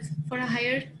itself for a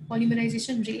higher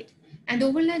polymerization rate. And the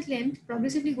overlap length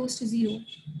progressively goes to 0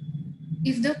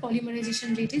 if the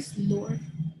polymerization rate is lower.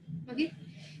 Okay.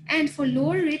 And for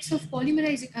lower rates of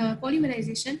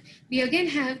polymerization, we again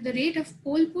have the rate of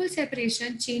pole-pole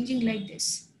separation changing like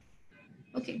this.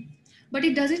 Okay, but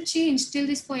it doesn't change till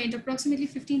this point, approximately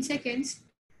 15 seconds,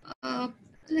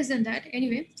 less than that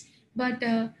anyway. But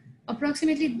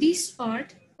approximately this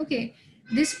part, okay,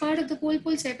 this part of the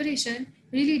pole-pole separation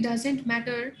really doesn't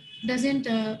matter, doesn't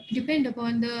depend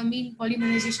upon the mean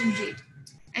polymerization rate.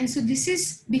 And so this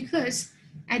is because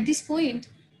at this point,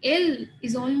 L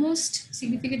is almost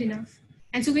significant enough.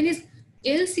 And so when is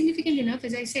L significant enough,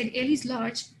 as I said, L is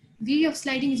large, V of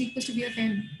sliding is equal to V of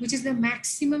M, which is the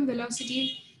maximum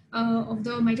velocity of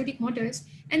the mitotic motors.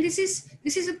 And this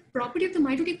is a property of the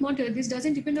mitotic motor. This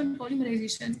doesn't depend on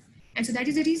polymerization. And so that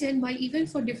is the reason why even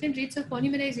for different rates of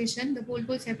polymerization, the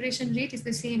pole-pole separation rate is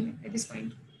the same at this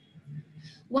point.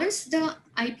 Once the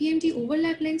IPMT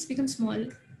overlap lengths become small,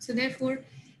 so therefore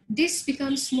this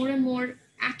becomes more and more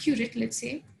accurate, let's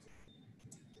say,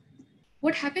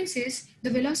 what happens is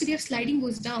the velocity of sliding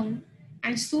goes down,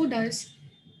 and so does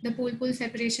the pole-pole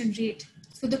separation rate.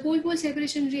 So the pole-pole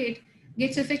separation rate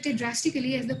gets affected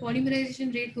drastically as the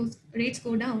polymerization rates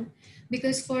go down,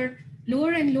 because for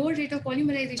lower and lower rate of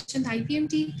polymerization, the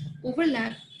IPMT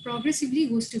overlap progressively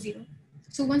goes to 0.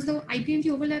 So once the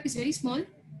IPMT overlap is very small,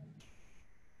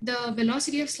 the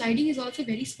velocity of sliding is also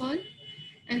very small,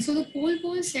 and so the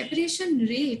pole-pole separation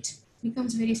rate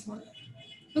becomes very small.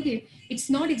 Okay, it's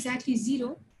not exactly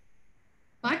 0,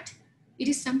 but it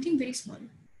is something very small.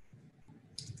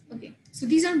 Okay, so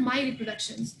these are my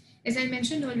reproductions. As I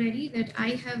mentioned already, that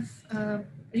I have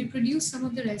reproduced some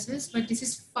of the results, but this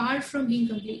is far from being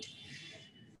complete.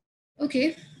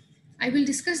 Okay, I will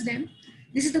discuss them.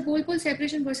 This is the pole-pole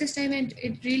separation versus time, and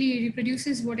it really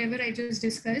reproduces whatever I just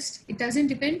discussed. It doesn't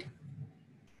depend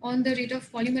on the rate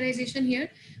of polymerization here,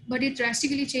 but it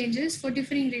drastically changes for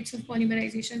differing rates of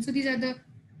polymerization. So these are the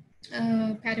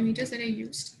parameters that I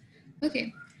used.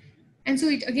 Okay, and so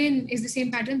it again is the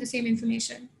same pattern, the same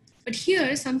information. But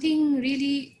here something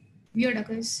really weird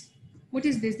occurs. what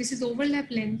is this? This is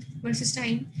overlap length versus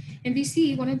time. And we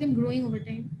see one of them growing over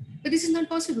time. But this is not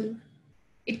possible.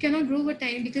 It cannot grow over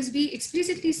time because we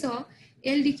explicitly saw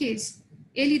L decays.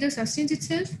 L either sustains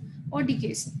itself or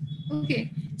decays.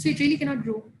 Okay, so it really cannot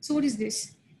grow. So what is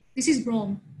this? This is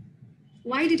wrong.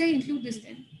 Why did I include this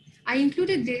then? I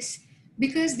included this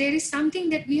because there is something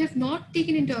that we have not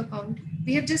taken into account.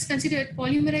 We have just considered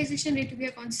polymerization rate to be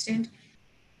a constant.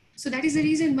 So that is the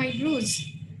reason why it grows.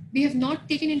 We have not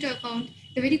taken into account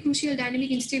the very crucial dynamic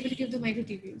instability of the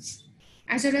microtubules.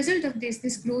 As a result of this,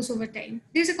 this grows over time.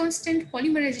 There's a constant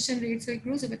polymerization rate, so it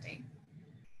grows over time.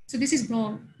 So this is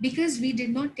wrong because we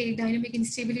did not take dynamic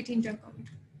instability into account.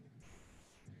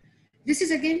 This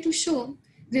is again to show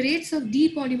the rates of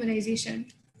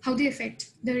depolymerization, how they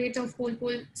affect the rate of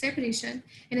pole-pole separation.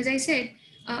 And as I said,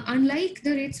 unlike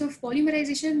the rates of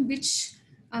polymerization, which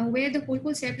where the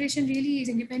pole-pole separation really is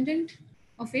independent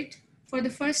of it, for the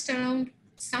first around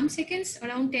some seconds,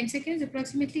 around 10 seconds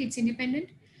approximately, it's independent.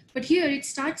 But here it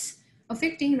starts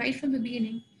affecting right from the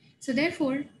beginning. So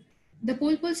therefore, the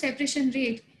pole-pole separation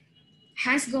rate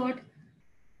has got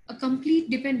a complete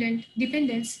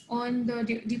dependence on the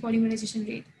depolymerization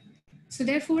rate. So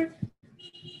therefore,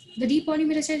 the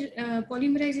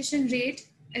polymerization rate,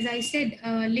 as I said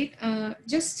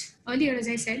just earlier, as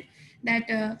I said,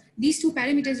 that these two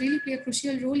parameters really play a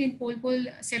crucial role in pole-pole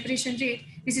separation rate.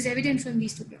 This is evident from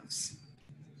these two graphs.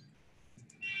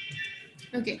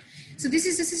 Okay, so this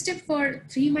is the system for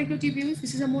 3 microtubules.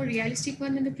 This is a more realistic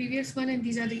one than the previous one, and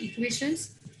these are the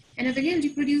equations. And I've again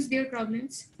reproduced their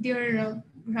problems, their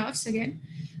graphs again.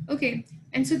 Okay,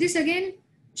 and so this again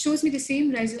shows me the same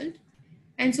result.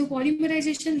 And so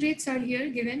polymerization rates are here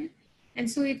given. And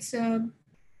so it's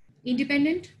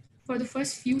independent for the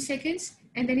first few seconds,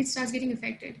 and then it starts getting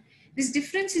affected. This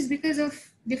difference is because of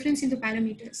difference in the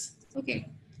parameters. Okay,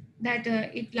 that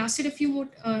it lasted a few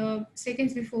more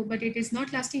seconds before, but it is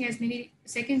not lasting as many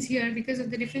seconds here because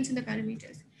of the difference in the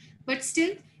parameters. But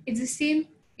still, it's the same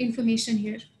information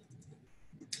here.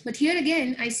 But here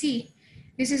again, I see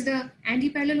this is the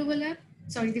anti-parallel overlap.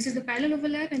 Sorry, this is the parallel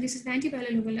overlap, and this is the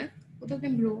anti-parallel overlap. Both of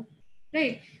them grow,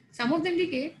 right? Some of them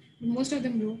decay, but most of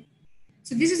them grow.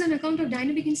 So this is on account of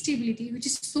dynamic instability, which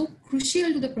is so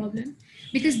crucial to the problem,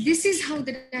 because this is how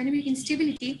the dynamic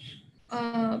instability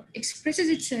expresses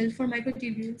itself for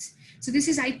microtubules. So this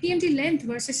is IPMT length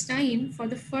versus time for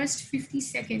the first 50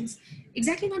 seconds.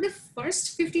 Exactly not the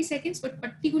first 50 seconds, but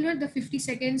particular the 50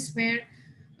 seconds where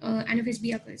Anaphase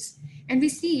B occurs. And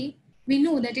we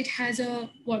know that it has a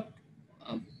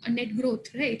net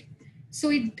growth, right?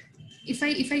 So if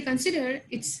I consider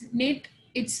its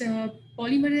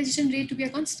polymerization rate to be a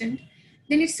constant,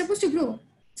 then it's supposed to grow.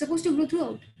 It's supposed to grow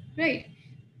throughout, right?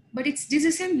 But it's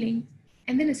disassembling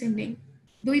and then assembling.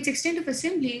 Though its extent of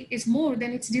assembly is more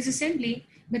than its disassembly,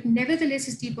 but nevertheless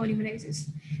it depolymerizes.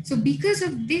 So because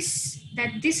of this,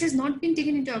 that this has not been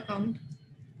taken into account,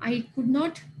 I could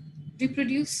not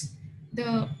reproduce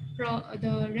the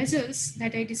results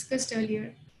that I discussed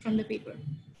earlier from the paper.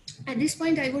 At this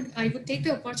point, I would take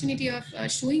the opportunity of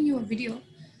showing you a video.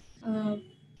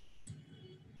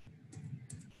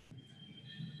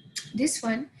 This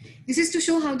is to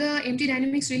show how the empty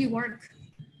dynamics really work.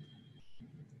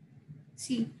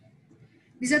 See,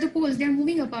 these are the poles, they're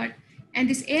moving apart, and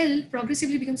this L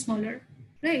progressively becomes smaller,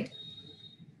 right?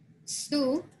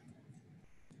 So,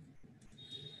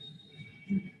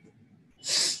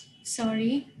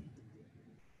 sorry.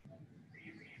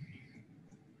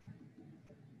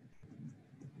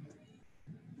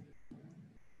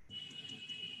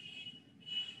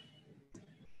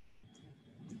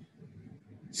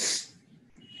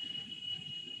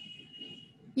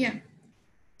 Yeah,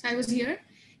 I was here,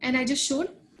 and I just showed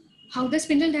how the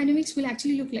spindle dynamics will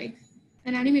actually look like,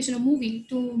 an animation, a movie,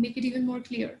 to make it even more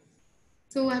clear.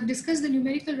 So I've discussed the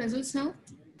numerical results now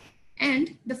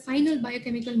and the final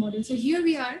biochemical model. So here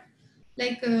we are,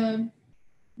 like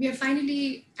we are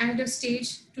finally at a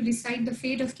stage to decide the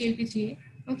fate of KLP3A.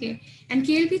 Okay, and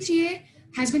KLP3A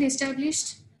has been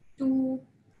established to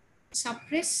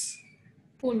suppress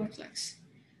poleward flux.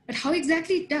 But how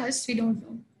exactly it does, we don't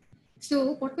know.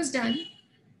 So what was done?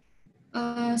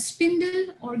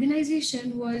 Spindle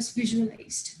organization was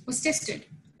visualized, was tested,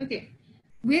 okay,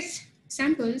 with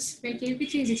samples where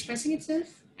KLP3 is expressing itself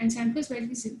and samples where it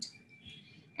isn't.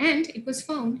 And it was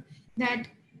found that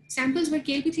samples where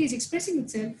KLP3 is expressing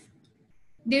itself,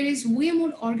 there is way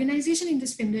more organization in the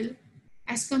spindle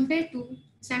as compared to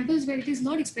samples where it is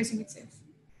not expressing itself.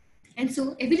 And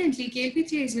so evidently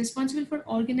KLP3 is responsible for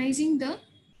organizing the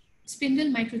spindle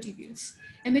microtubules.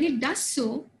 And when it does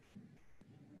so,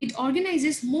 it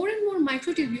organizes more and more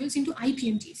microtubules into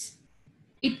IPMTs.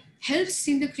 It helps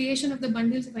in the creation of the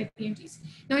bundles of IPMTs.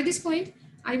 Now at this point,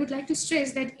 I would like to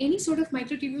stress that any sort of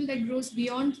microtubule that grows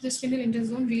beyond the spindle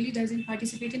interzone really doesn't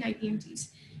participate in IPMTs.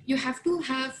 You have to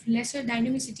have lesser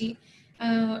dynamicity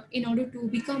in order to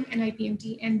become an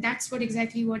IPMT, and that's what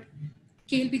exactly what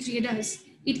KLP3A does.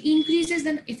 It increases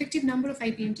the effective number of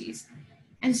IPMTs,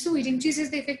 and so it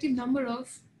increases the effective number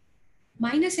of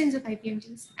minus ends of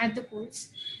IPMTs at the poles,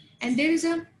 and there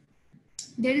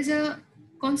is a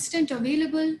constant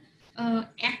available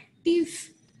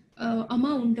active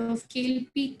amount of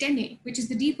KLP10A, which is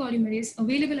the depolymerase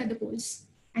available at the poles.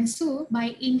 And so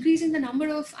by increasing the number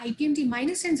of IPMT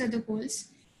minus ends at the poles,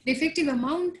 the effective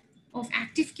amount of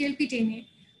active KLP10A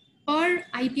per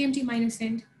IPMT minus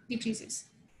end decreases.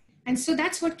 And so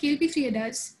that's what KLP3A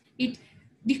does. It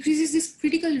decreases this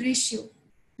critical ratio,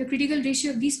 the critical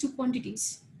ratio of these two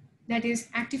quantities, that is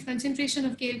active concentration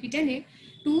of KLP10A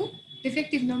to the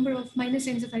effective number of minus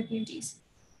ends of IPMTs.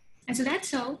 And so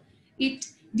that's how it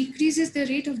decreases the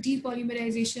rate of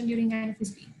depolymerization during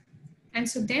Anaphase B. And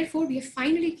so therefore, we have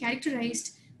finally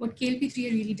characterized what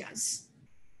KLP3A really does.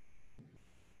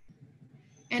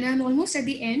 And I'm almost at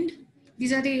the end.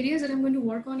 These are the areas that I'm going to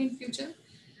work on in future.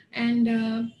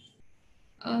 And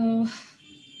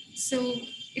so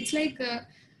it's like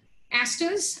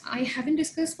asters. I haven't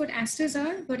discussed what asters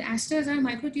are, but asters are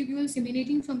microtubules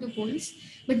emanating from the poles.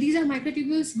 But these are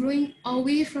microtubules growing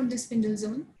away from the spindle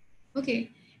zone.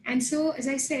 Okay. And so, as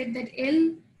I said, that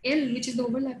L, which is the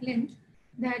overlap length,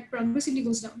 that progressively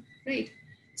goes down, right?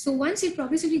 So once it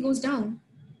progressively goes down,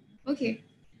 okay,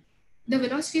 the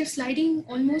velocity of sliding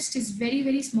almost is very,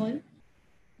 very small,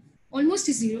 almost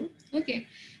is zero, okay?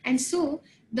 And so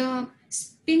the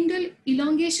spindle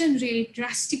elongation rate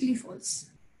drastically falls.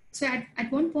 So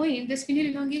at one point, the spindle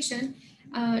elongation,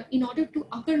 in order to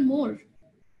occur more,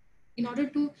 in order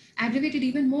to aggravate it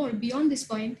even more beyond this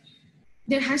point,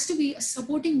 there has to be a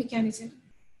supporting mechanism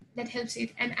that helps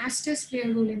it, and asters play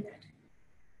a role in that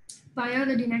via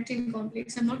the dynactin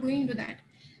complex. I'm not going into that,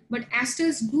 but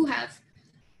asters do have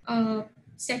a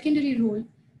secondary role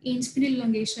in spindle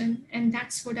elongation, and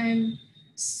that's what I'm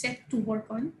set to work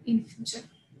on in future.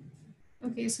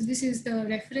 Okay, so this is the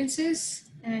references,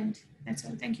 and that's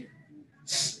all. Thank you.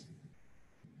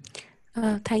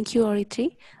 Thank you,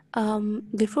 Arittri.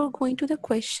 Before going to the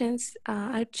questions,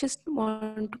 I just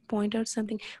want to point out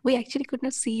something. We actually could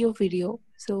not see your video,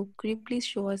 so could you please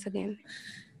show us again?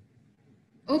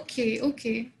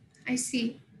 Okay, I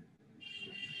see.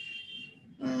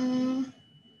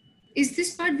 Is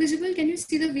this part visible? Can you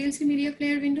see the VLC media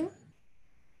player window?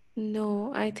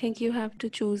 No, I think you have to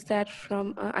choose that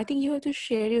from, I think you have to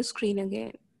share your screen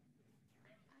again.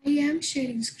 I am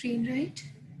sharing screen, right?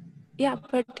 Yeah,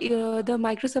 but the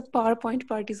Microsoft PowerPoint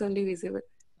part is only visible.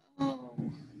 Oh,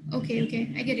 okay,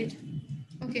 I get it.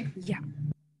 Okay. Yeah.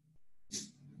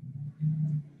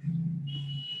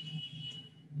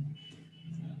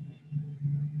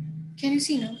 Can you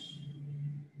see now?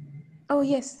 Oh,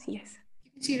 yes. You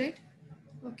can see, right?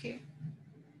 Okay.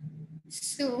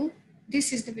 So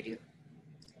this is the video.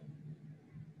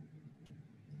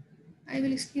 I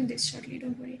will explain this shortly,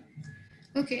 don't worry.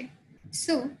 Okay,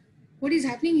 so what is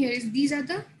happening here is these are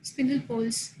the spindle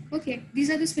poles. Okay, these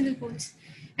are the spindle poles,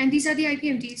 and these are the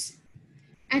IPMTs,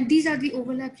 and these are the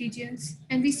overlap regions.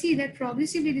 And we see that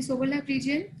progressively this overlap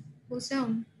region goes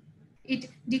down. It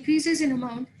decreases in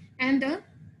amount, and the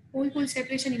pole-pole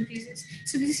separation increases.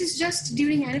 So this is just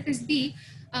during Anaphase B,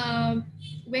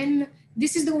 when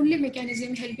this is the only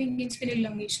mechanism helping in spindle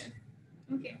elongation.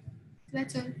 Okay,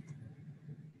 that's all.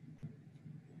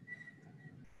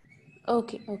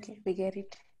 Okay, we get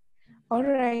it. All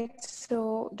right,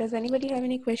 so does anybody have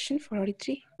any question for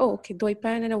Arittri? Oh, okay,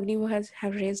 Doipan and Ognivo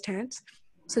have raised hands.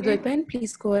 So Okay. Doipan,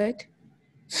 please go ahead.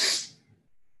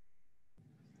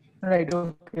 Right,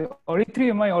 okay. Arittri,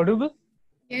 am I audible?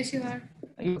 Yes, you are.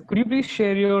 Could you please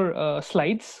share your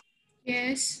slides?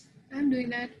 Yes, I'm doing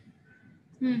that.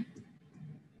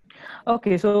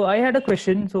 Okay, so I had a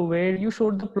question. So where you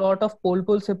showed the plot of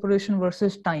pole-pole separation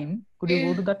versus time, could you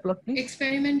go to that plot, please?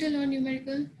 Experimental or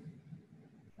numerical?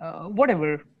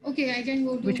 Whatever. Okay, I can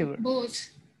go to whichever. both.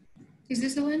 Is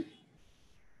this the one?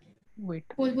 Wait.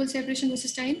 Pole-pole separation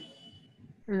versus time?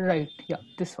 Right, yeah,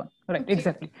 this one. Right, Okay.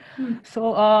 exactly.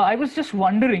 So I was just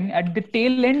wondering, at the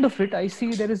tail end of it, I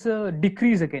see there is a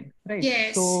decrease again, right?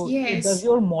 Yes, So yes. does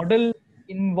your model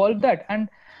involve that? And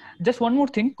just one more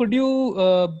thing, could you,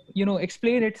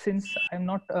 explain it, since I'm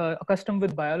not accustomed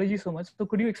with biology so much. So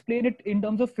could you explain it in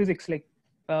terms of physics, like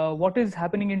what is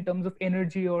happening in terms of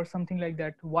energy or something like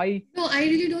that? Why? No, I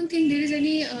really don't think there is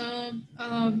any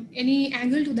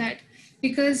angle to that,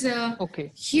 because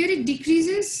Okay. here it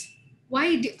decreases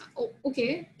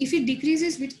Okay, if it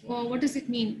decreases, what does it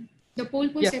mean? The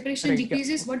pole-pole Yeah, separation right. Yeah.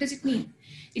 decreases, what does it mean?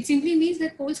 It simply means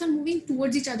that poles are moving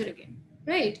towards each other again,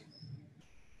 right?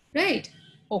 Right.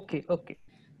 Okay. Okay.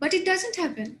 But it doesn't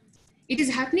happen. It is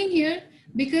happening here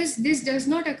because this does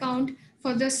not account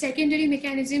for the secondary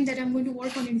mechanism that I'm going to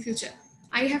work on in future.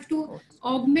 I have to Oh,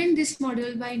 augment this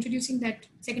model by introducing that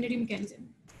secondary mechanism.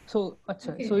 so, acha,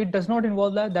 so Okay. it does not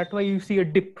involve that. That's why you see a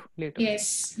dip later.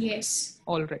 Yes, yes.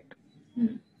 All right.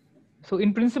 Hmm. So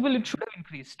in principle, it should have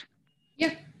increased.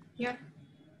 Yeah, yeah.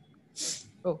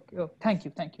 Okay. Oh, thank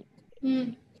you. Thank you.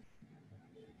 Hmm.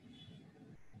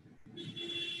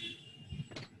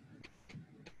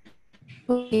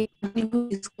 Okay,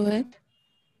 please go ahead.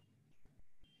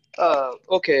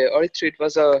 Okay, Arittri, it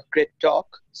was a great talk.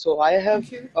 So I have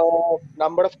Thank you. a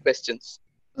number of questions.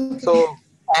 Okay. So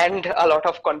and a lot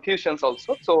of confusions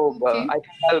also. So Okay. I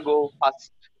think I'll go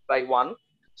first by one.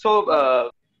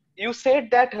 So you said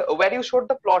that where you showed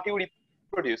the plot you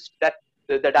reproduced that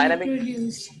the dynamic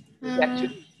Reproduced. is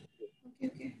actually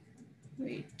Okay, okay.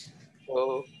 Wait.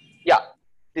 so yeah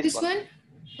this This one. one?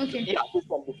 Okay. Yeah, this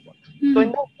one. So in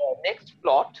Hmm. the next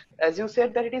plot, as you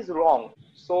said that it is wrong.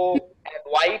 So and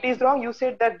why it is wrong? You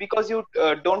said that because you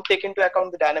don't take into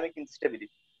account the dynamic instability.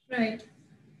 Right.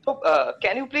 So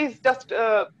can you please just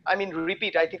I mean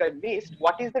repeat? I think I missed.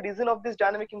 What is the reason of this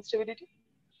dynamic instability?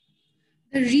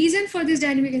 The reason for this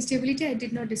dynamic instability I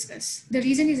did not discuss. The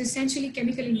reason is essentially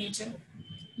chemical in nature.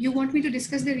 You want me to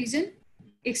discuss the reason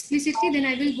explicitly? Then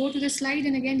I will go to the slide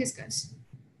and again discuss.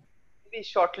 Maybe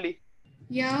shortly.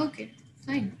 Yeah, okay.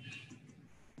 Fine.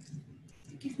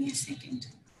 Give me a second.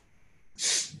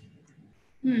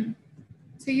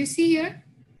 So you see here,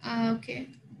 okay,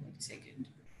 1 second.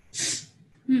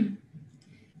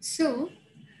 So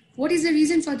what is the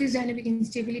reason for this dynamic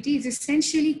instability? It's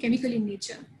essentially chemical in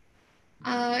nature.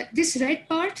 This red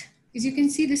part, as you can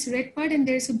see, this red part and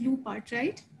there's a blue part,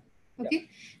 right? Okay.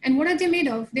 And what are they made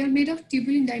of? They are made of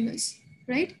tubulin dimers,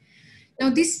 right? Now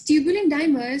these tubulin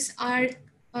dimers are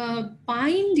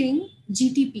binding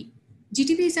GTP.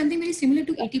 GTP is something very similar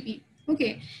to ATP.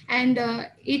 Okay, and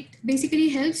it basically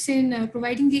helps in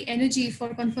providing the energy for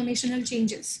conformational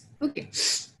changes. Okay,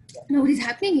 now what is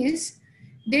happening is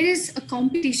there is a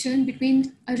competition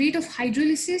between a rate of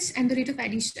hydrolysis and the rate of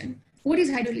addition. What is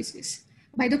hydrolysis?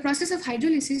 By the process of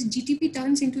hydrolysis, GTP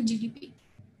turns into GDP.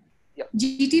 Yeah.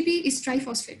 GTP is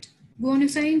triphosphate,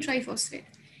 guanosine triphosphate.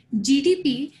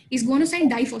 GDP is guanosine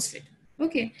diphosphate.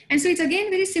 Okay, and so it's again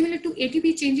very similar to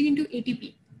ATP changing into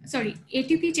ATP. Sorry,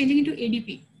 ATP changing into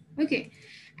ADP. Okay,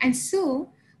 and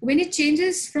so when it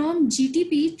changes from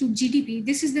GTP to GDP,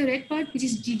 this is the red part which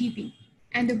is GDP,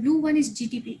 and the blue one is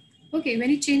GTP. Okay, when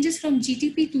it changes from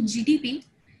GTP to GDP,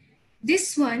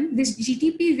 this one, this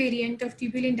GTP variant of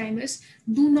tubulin dimers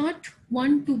do not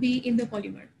want to be in the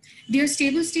polymer. Their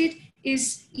stable state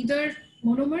is either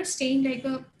monomer staying like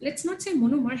a, let's not say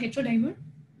monomer, heterodimer,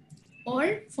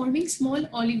 or forming small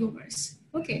oligomers.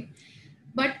 Okay,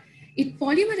 but it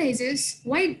polymerizes.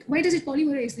 Why does it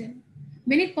polymerize then?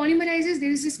 When it polymerizes,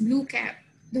 there is this blue cap.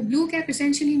 The blue cap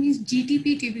essentially means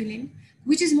GTP tubulin,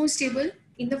 which is more stable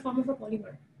in the form of a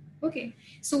polymer. Okay,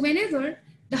 so whenever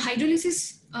the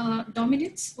hydrolysis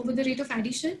dominates over the rate of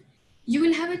addition, you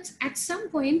will have it at some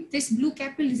point, this blue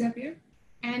cap will disappear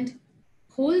and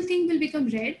whole thing will become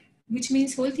red, which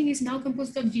means whole thing is now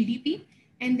composed of GDP,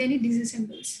 and then it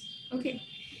disassembles. Okay,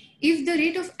 if the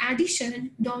rate of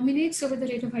addition dominates over the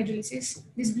rate of hydrolysis,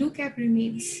 this blue cap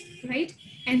remains, right?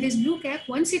 And this blue cap,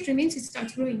 once it remains, it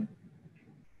starts growing.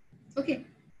 Okay.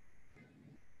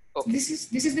 Okay. This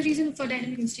is the reason for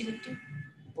dynamic instability.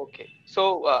 Okay.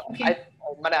 So Okay.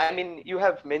 I mean you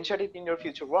have mentioned it in your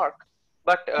future work,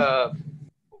 but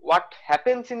what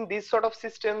happens in these sort of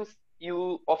systems?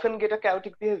 You often get a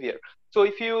chaotic behavior. So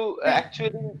if you Yeah.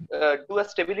 actually do a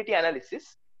stability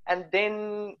analysis and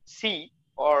then see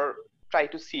or try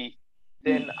to see,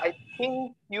 then I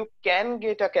think you can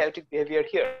get a chaotic behavior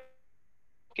here.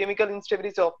 So chemical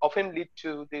instabilities often lead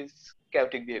to these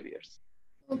chaotic behaviors.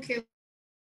 Okay.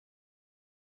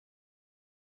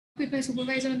 With my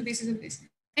supervisor on the basis of this.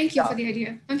 Thank you Yeah. for the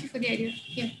idea. Thank you for the idea.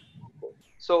 Yeah.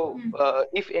 So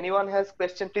if anyone has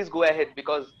question, please go ahead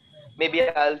because maybe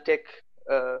I'll take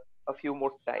a few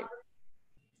more time.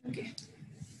 Okay.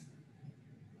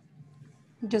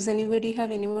 Does anybody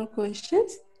have any more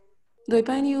questions?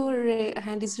 Doipan, your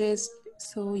hand is raised,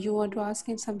 so you want to ask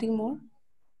him something more?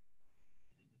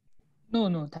 No,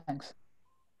 no, thanks.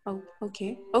 Oh,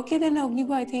 okay. Okay, then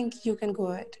Ognibo, I think you can go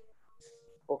ahead.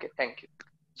 Okay, thank you.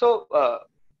 So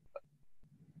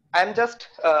I'm just,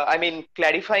 I mean,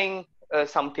 clarifying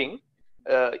something.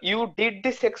 you did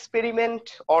this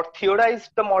experiment or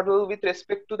theorized the model with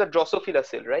respect to the Drosophila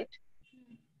cell, right?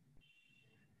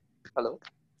 Hello?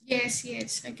 Yes,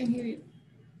 yes, I can hear you.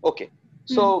 Okay.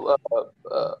 Hmm. So,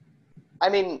 I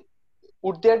mean,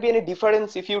 would there be any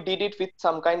difference if you did it with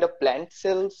some kind of plant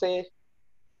cell, say?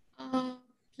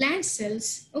 Plant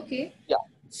cells, okay. Yeah.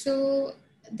 So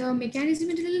the mechanism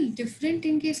is a little different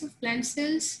in case of plant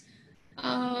cells,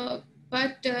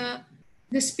 but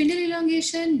the spindle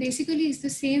elongation basically is the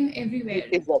same everywhere.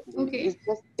 Exactly. Okay. It's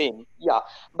the same. Yeah.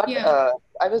 But Yeah.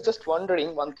 I was just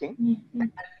wondering one thing. Mm-hmm.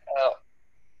 Uh,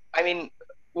 I mean,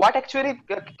 what actually,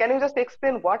 can you just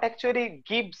explain what actually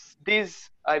gives these,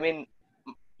 I mean,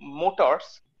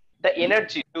 motors the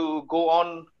energy to go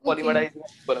on Okay. polymerizing and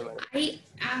depolymerizing? I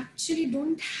actually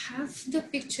don't have the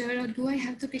picture, or do I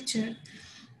have the picture?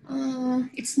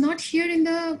 It's not here in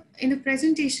the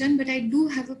presentation, but I do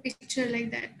have a picture like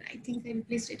that. I think I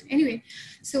replaced it. Anyway,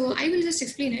 so I will just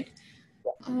explain it.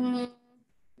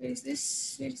 Where is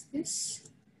this? Where is this?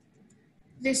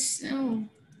 This, oh,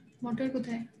 motor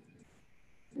kothay?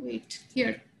 Wait,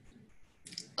 here.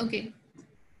 Okay.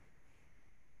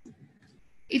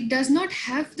 It does not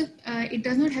have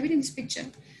it in this picture.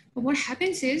 But what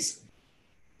happens is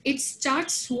it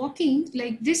starts walking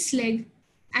like this leg.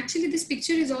 Actually, this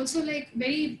picture is also like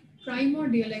very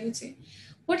primordial, I would say.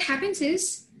 What happens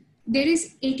is there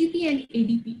is ATP and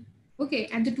ADP, okay,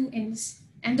 at the two ends.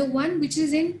 And the one which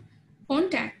is in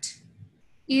contact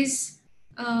is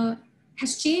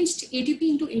has changed ATP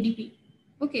into ADP.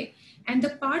 Okay. And the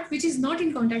part which is not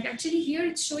in contact, actually here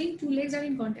it's showing two legs are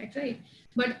in contact, right?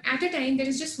 But at a time there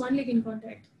is just one leg in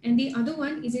contact and the other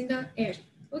one is in the air.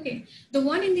 Okay. The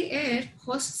one in the air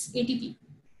hosts ATP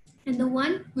and the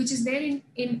one which is there in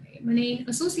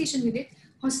association with it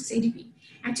hosts ADP.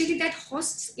 Actually that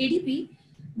hosts ADP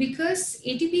because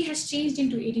ATP has changed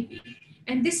into ADP.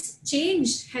 And this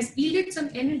change has yielded some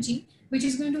energy which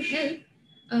is going to help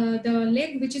the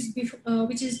leg which is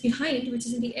behind, which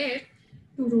is in the air,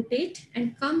 to rotate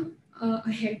and come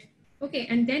ahead. Okay,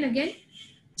 and then again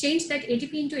change that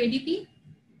ATP into ADP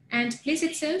and place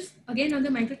itself again on the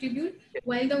microtubule,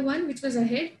 while the one which was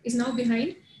ahead is now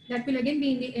behind. That will again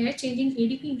be in the air, changing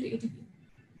ADP into ATP.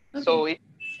 So Okay, it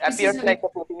this is appears how. like the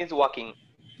protein is walking.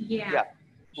 Yeah. Yeah.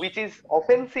 Which is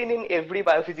often seen in every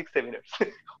biophysics seminar.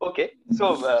 Okay.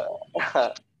 So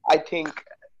I think,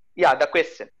 yeah, the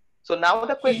question. So now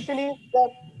the Okay. question is that,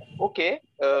 okay,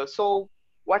 so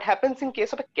what happens in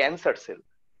case of a cancer cell?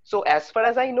 So as far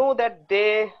as I know that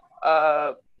they,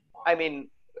 I mean,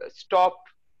 stop,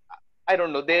 I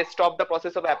don't know, they stop the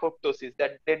process of apoptosis,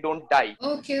 that they don't die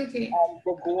Okay. Okay. and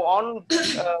they go on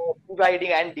dividing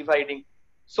and dividing.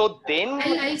 So then,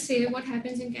 I'll say what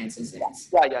happens in cancer cells.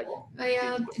 yeah. Please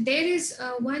go. There is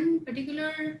one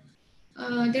particular.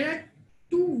 There are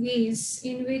two ways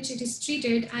in which it is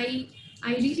treated. I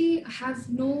really have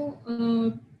no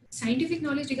scientific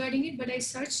knowledge regarding it, but I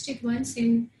searched it once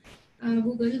in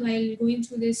Google while going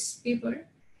through this paper.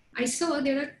 I saw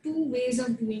there are two ways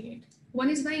of doing it. One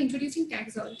is by introducing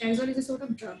Taxol. Taxol is a sort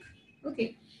of drug.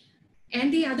 Okay.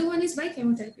 And the other one is by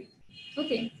chemotherapy.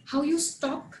 Okay. How you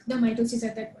stop the mitosis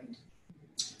at that point.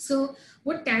 So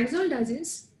what Taxol does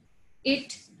is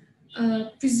it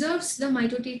preserves the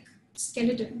mitotic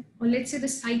skeleton, or let's say the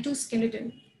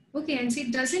cytoskeleton. Okay, and so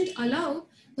it doesn't allow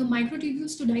the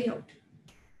microtubules to die out,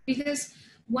 because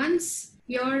once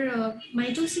your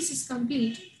mitosis is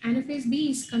complete, anaphase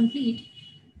B is complete,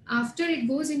 after it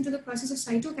goes into the process of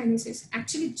cytokinesis,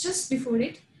 actually just before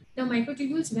it, the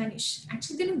microtubules vanish.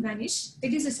 Actually, they don't vanish, they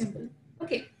disassemble.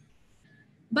 Okay,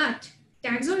 but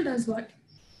Taxol does what?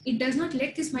 It does not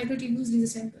let this microtubules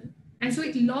disassemble. And so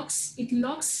it locks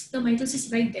the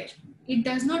mitosis right there. It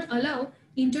does not allow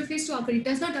interface to occur. It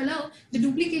does not allow the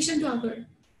duplication to occur,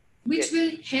 which Yes.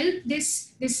 will help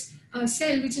this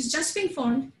cell which is just being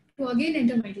formed to again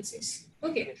enter mitosis.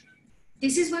 Okay, Yes.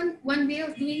 this is one way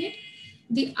of doing it.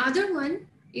 The other one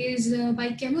is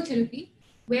by chemotherapy,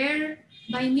 where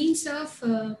by means of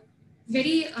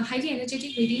very highly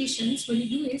energetic radiations, what you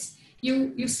do is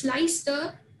you slice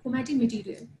the chromatin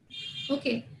material.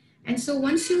 Okay, and so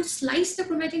once you slice the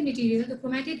chromatin material, the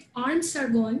chromatid arms are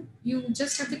gone. You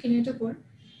just have the kinetochore,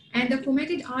 and the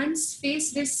chromatid arms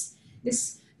face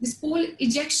this pole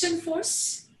ejection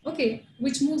force. Okay,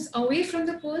 which moves away from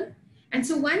the pole. And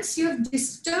so once you have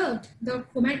disturbed the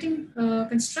chromatin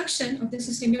construction of the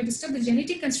system, you have disturbed the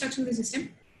genetic construction of the system,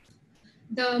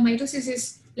 the mitosis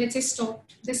is, let's say,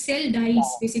 stopped. The cell dies,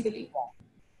 basically.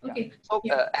 Yeah. Okay, So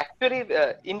yeah. actually,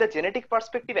 in the genetic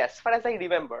perspective, as far as I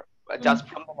remember, just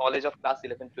from the knowledge of class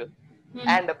 11, 12,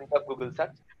 and a bit of Google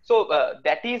search, so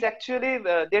that is actually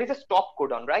there is a stop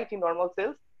codon, right, in normal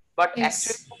cells. But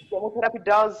actually, Yes. what chemotherapy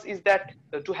does is that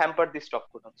to hamper the stop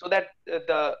codon, so that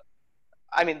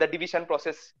the division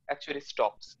process actually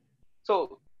stops.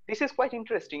 So this is quite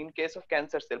interesting in case of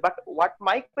cancer cell. But what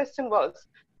my question was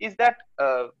is that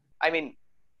I mean,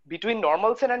 between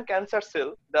normal cell and cancer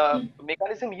cell, the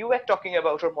mechanism you were talking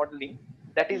about or modeling,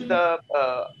 that is the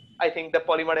I think the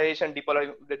polymerization,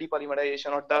 the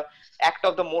depolymerization, or the act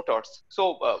of the motors.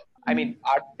 So I mean,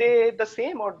 are they the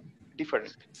same or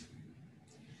different?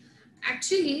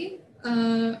 Actually,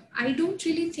 I don't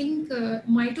really think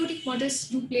mitotic motors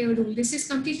do play a role. This is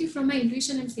completely from my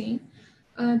intuition, I'm saying.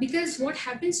 Because what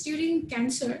happens during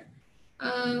cancer,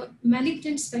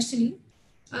 malignant especially,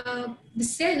 the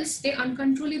cells, they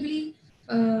uncontrollably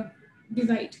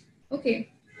divide.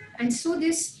 Okay. And so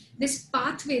this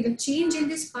pathway, the change in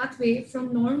this pathway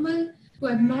from normal to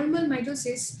abnormal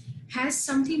mitosis has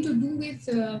something to do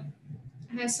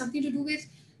with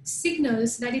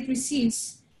signals that it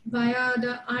receives via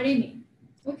the RNA.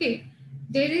 Okay,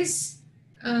 there is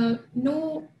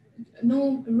no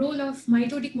role of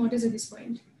mitotic motors at this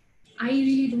point. I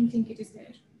really don't think it is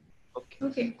there. Okay.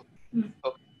 Okay. Mm.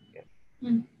 Okay.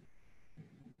 Mm.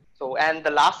 So, and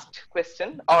the last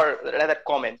question, or rather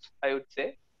comment, I would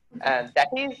say, and that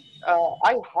is,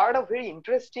 I heard a very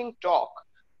interesting talk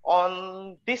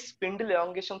on this spindle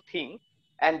elongation thing,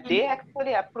 and they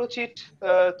actually approach it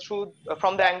through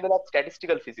from the angle of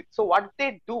statistical physics. So, what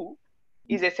they do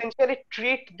is essentially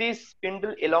treat this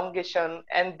spindle elongation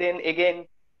and then again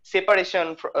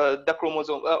separation from the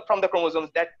chromosomes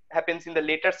that happens in the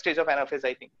later stage of anaphase,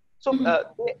 I think. So,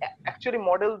 they actually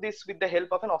model this with the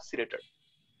help of an oscillator.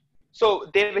 So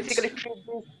they basically treat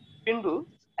these spindles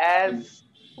as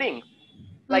things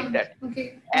like that. Okay.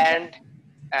 Okay. And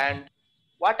and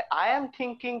what I am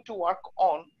thinking to work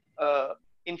on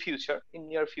in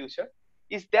near future,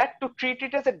 is that to treat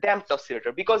it as a damped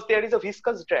oscillator, because there is a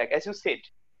viscous drag, as you said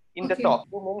in the Okay. talk.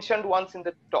 You mentioned once in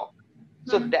the talk.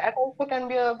 So that also can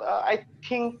be I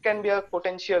think can be a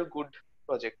potential good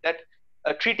project, that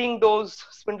treating those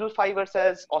spindle fibers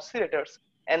as oscillators,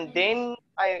 and then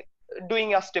I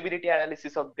doing a stability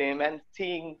analysis of them and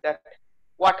seeing that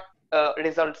what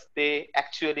results they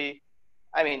actually,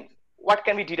 I mean, what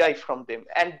can we derive from them,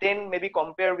 and then maybe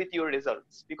compare with your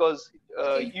results, because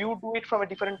Okay. you do it from a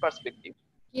different perspective.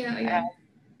 Yeah. Yeah. And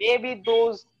maybe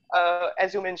those,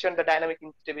 as you mentioned, the dynamic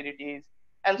instabilities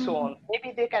and so on,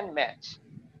 maybe they can match,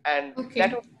 and that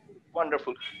Okay. would be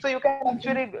wonderful. So you can Okay.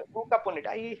 actually look upon it.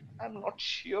 I'm not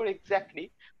sure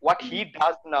exactly what he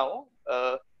does now.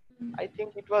 I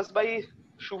think it was by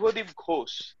Shubhadeep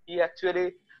Ghosh. He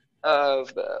actually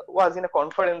was in a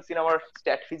conference in our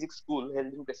stat physics school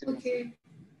held in presidency. Okay.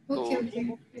 Okay. So he Okay.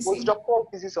 did I see. postdoctoral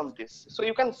thesis on this. So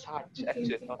you can search Okay.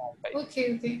 actually Okay. on archive. Okay.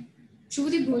 Okay.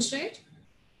 Shubhadeep Ghosh, right?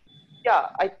 Yeah,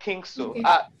 I think so. Okay.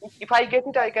 If I get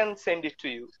it, I can send it to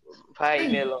you via Fine.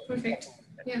 email or Perfect. something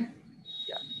like that. Yeah.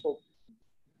 Yeah.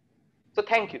 So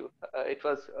thank you. It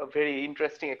was a very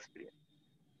interesting experience.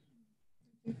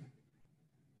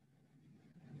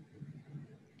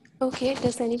 Okay,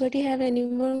 does anybody have any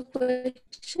more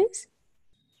questions?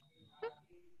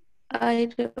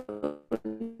 I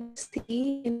don't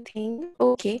see anything.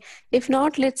 Okay, if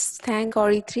not, let's thank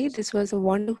Arittri. This was a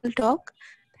wonderful talk.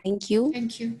 Thank you.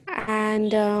 Thank you.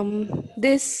 And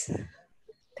this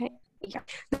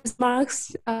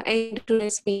marks end to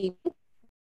today's meeting.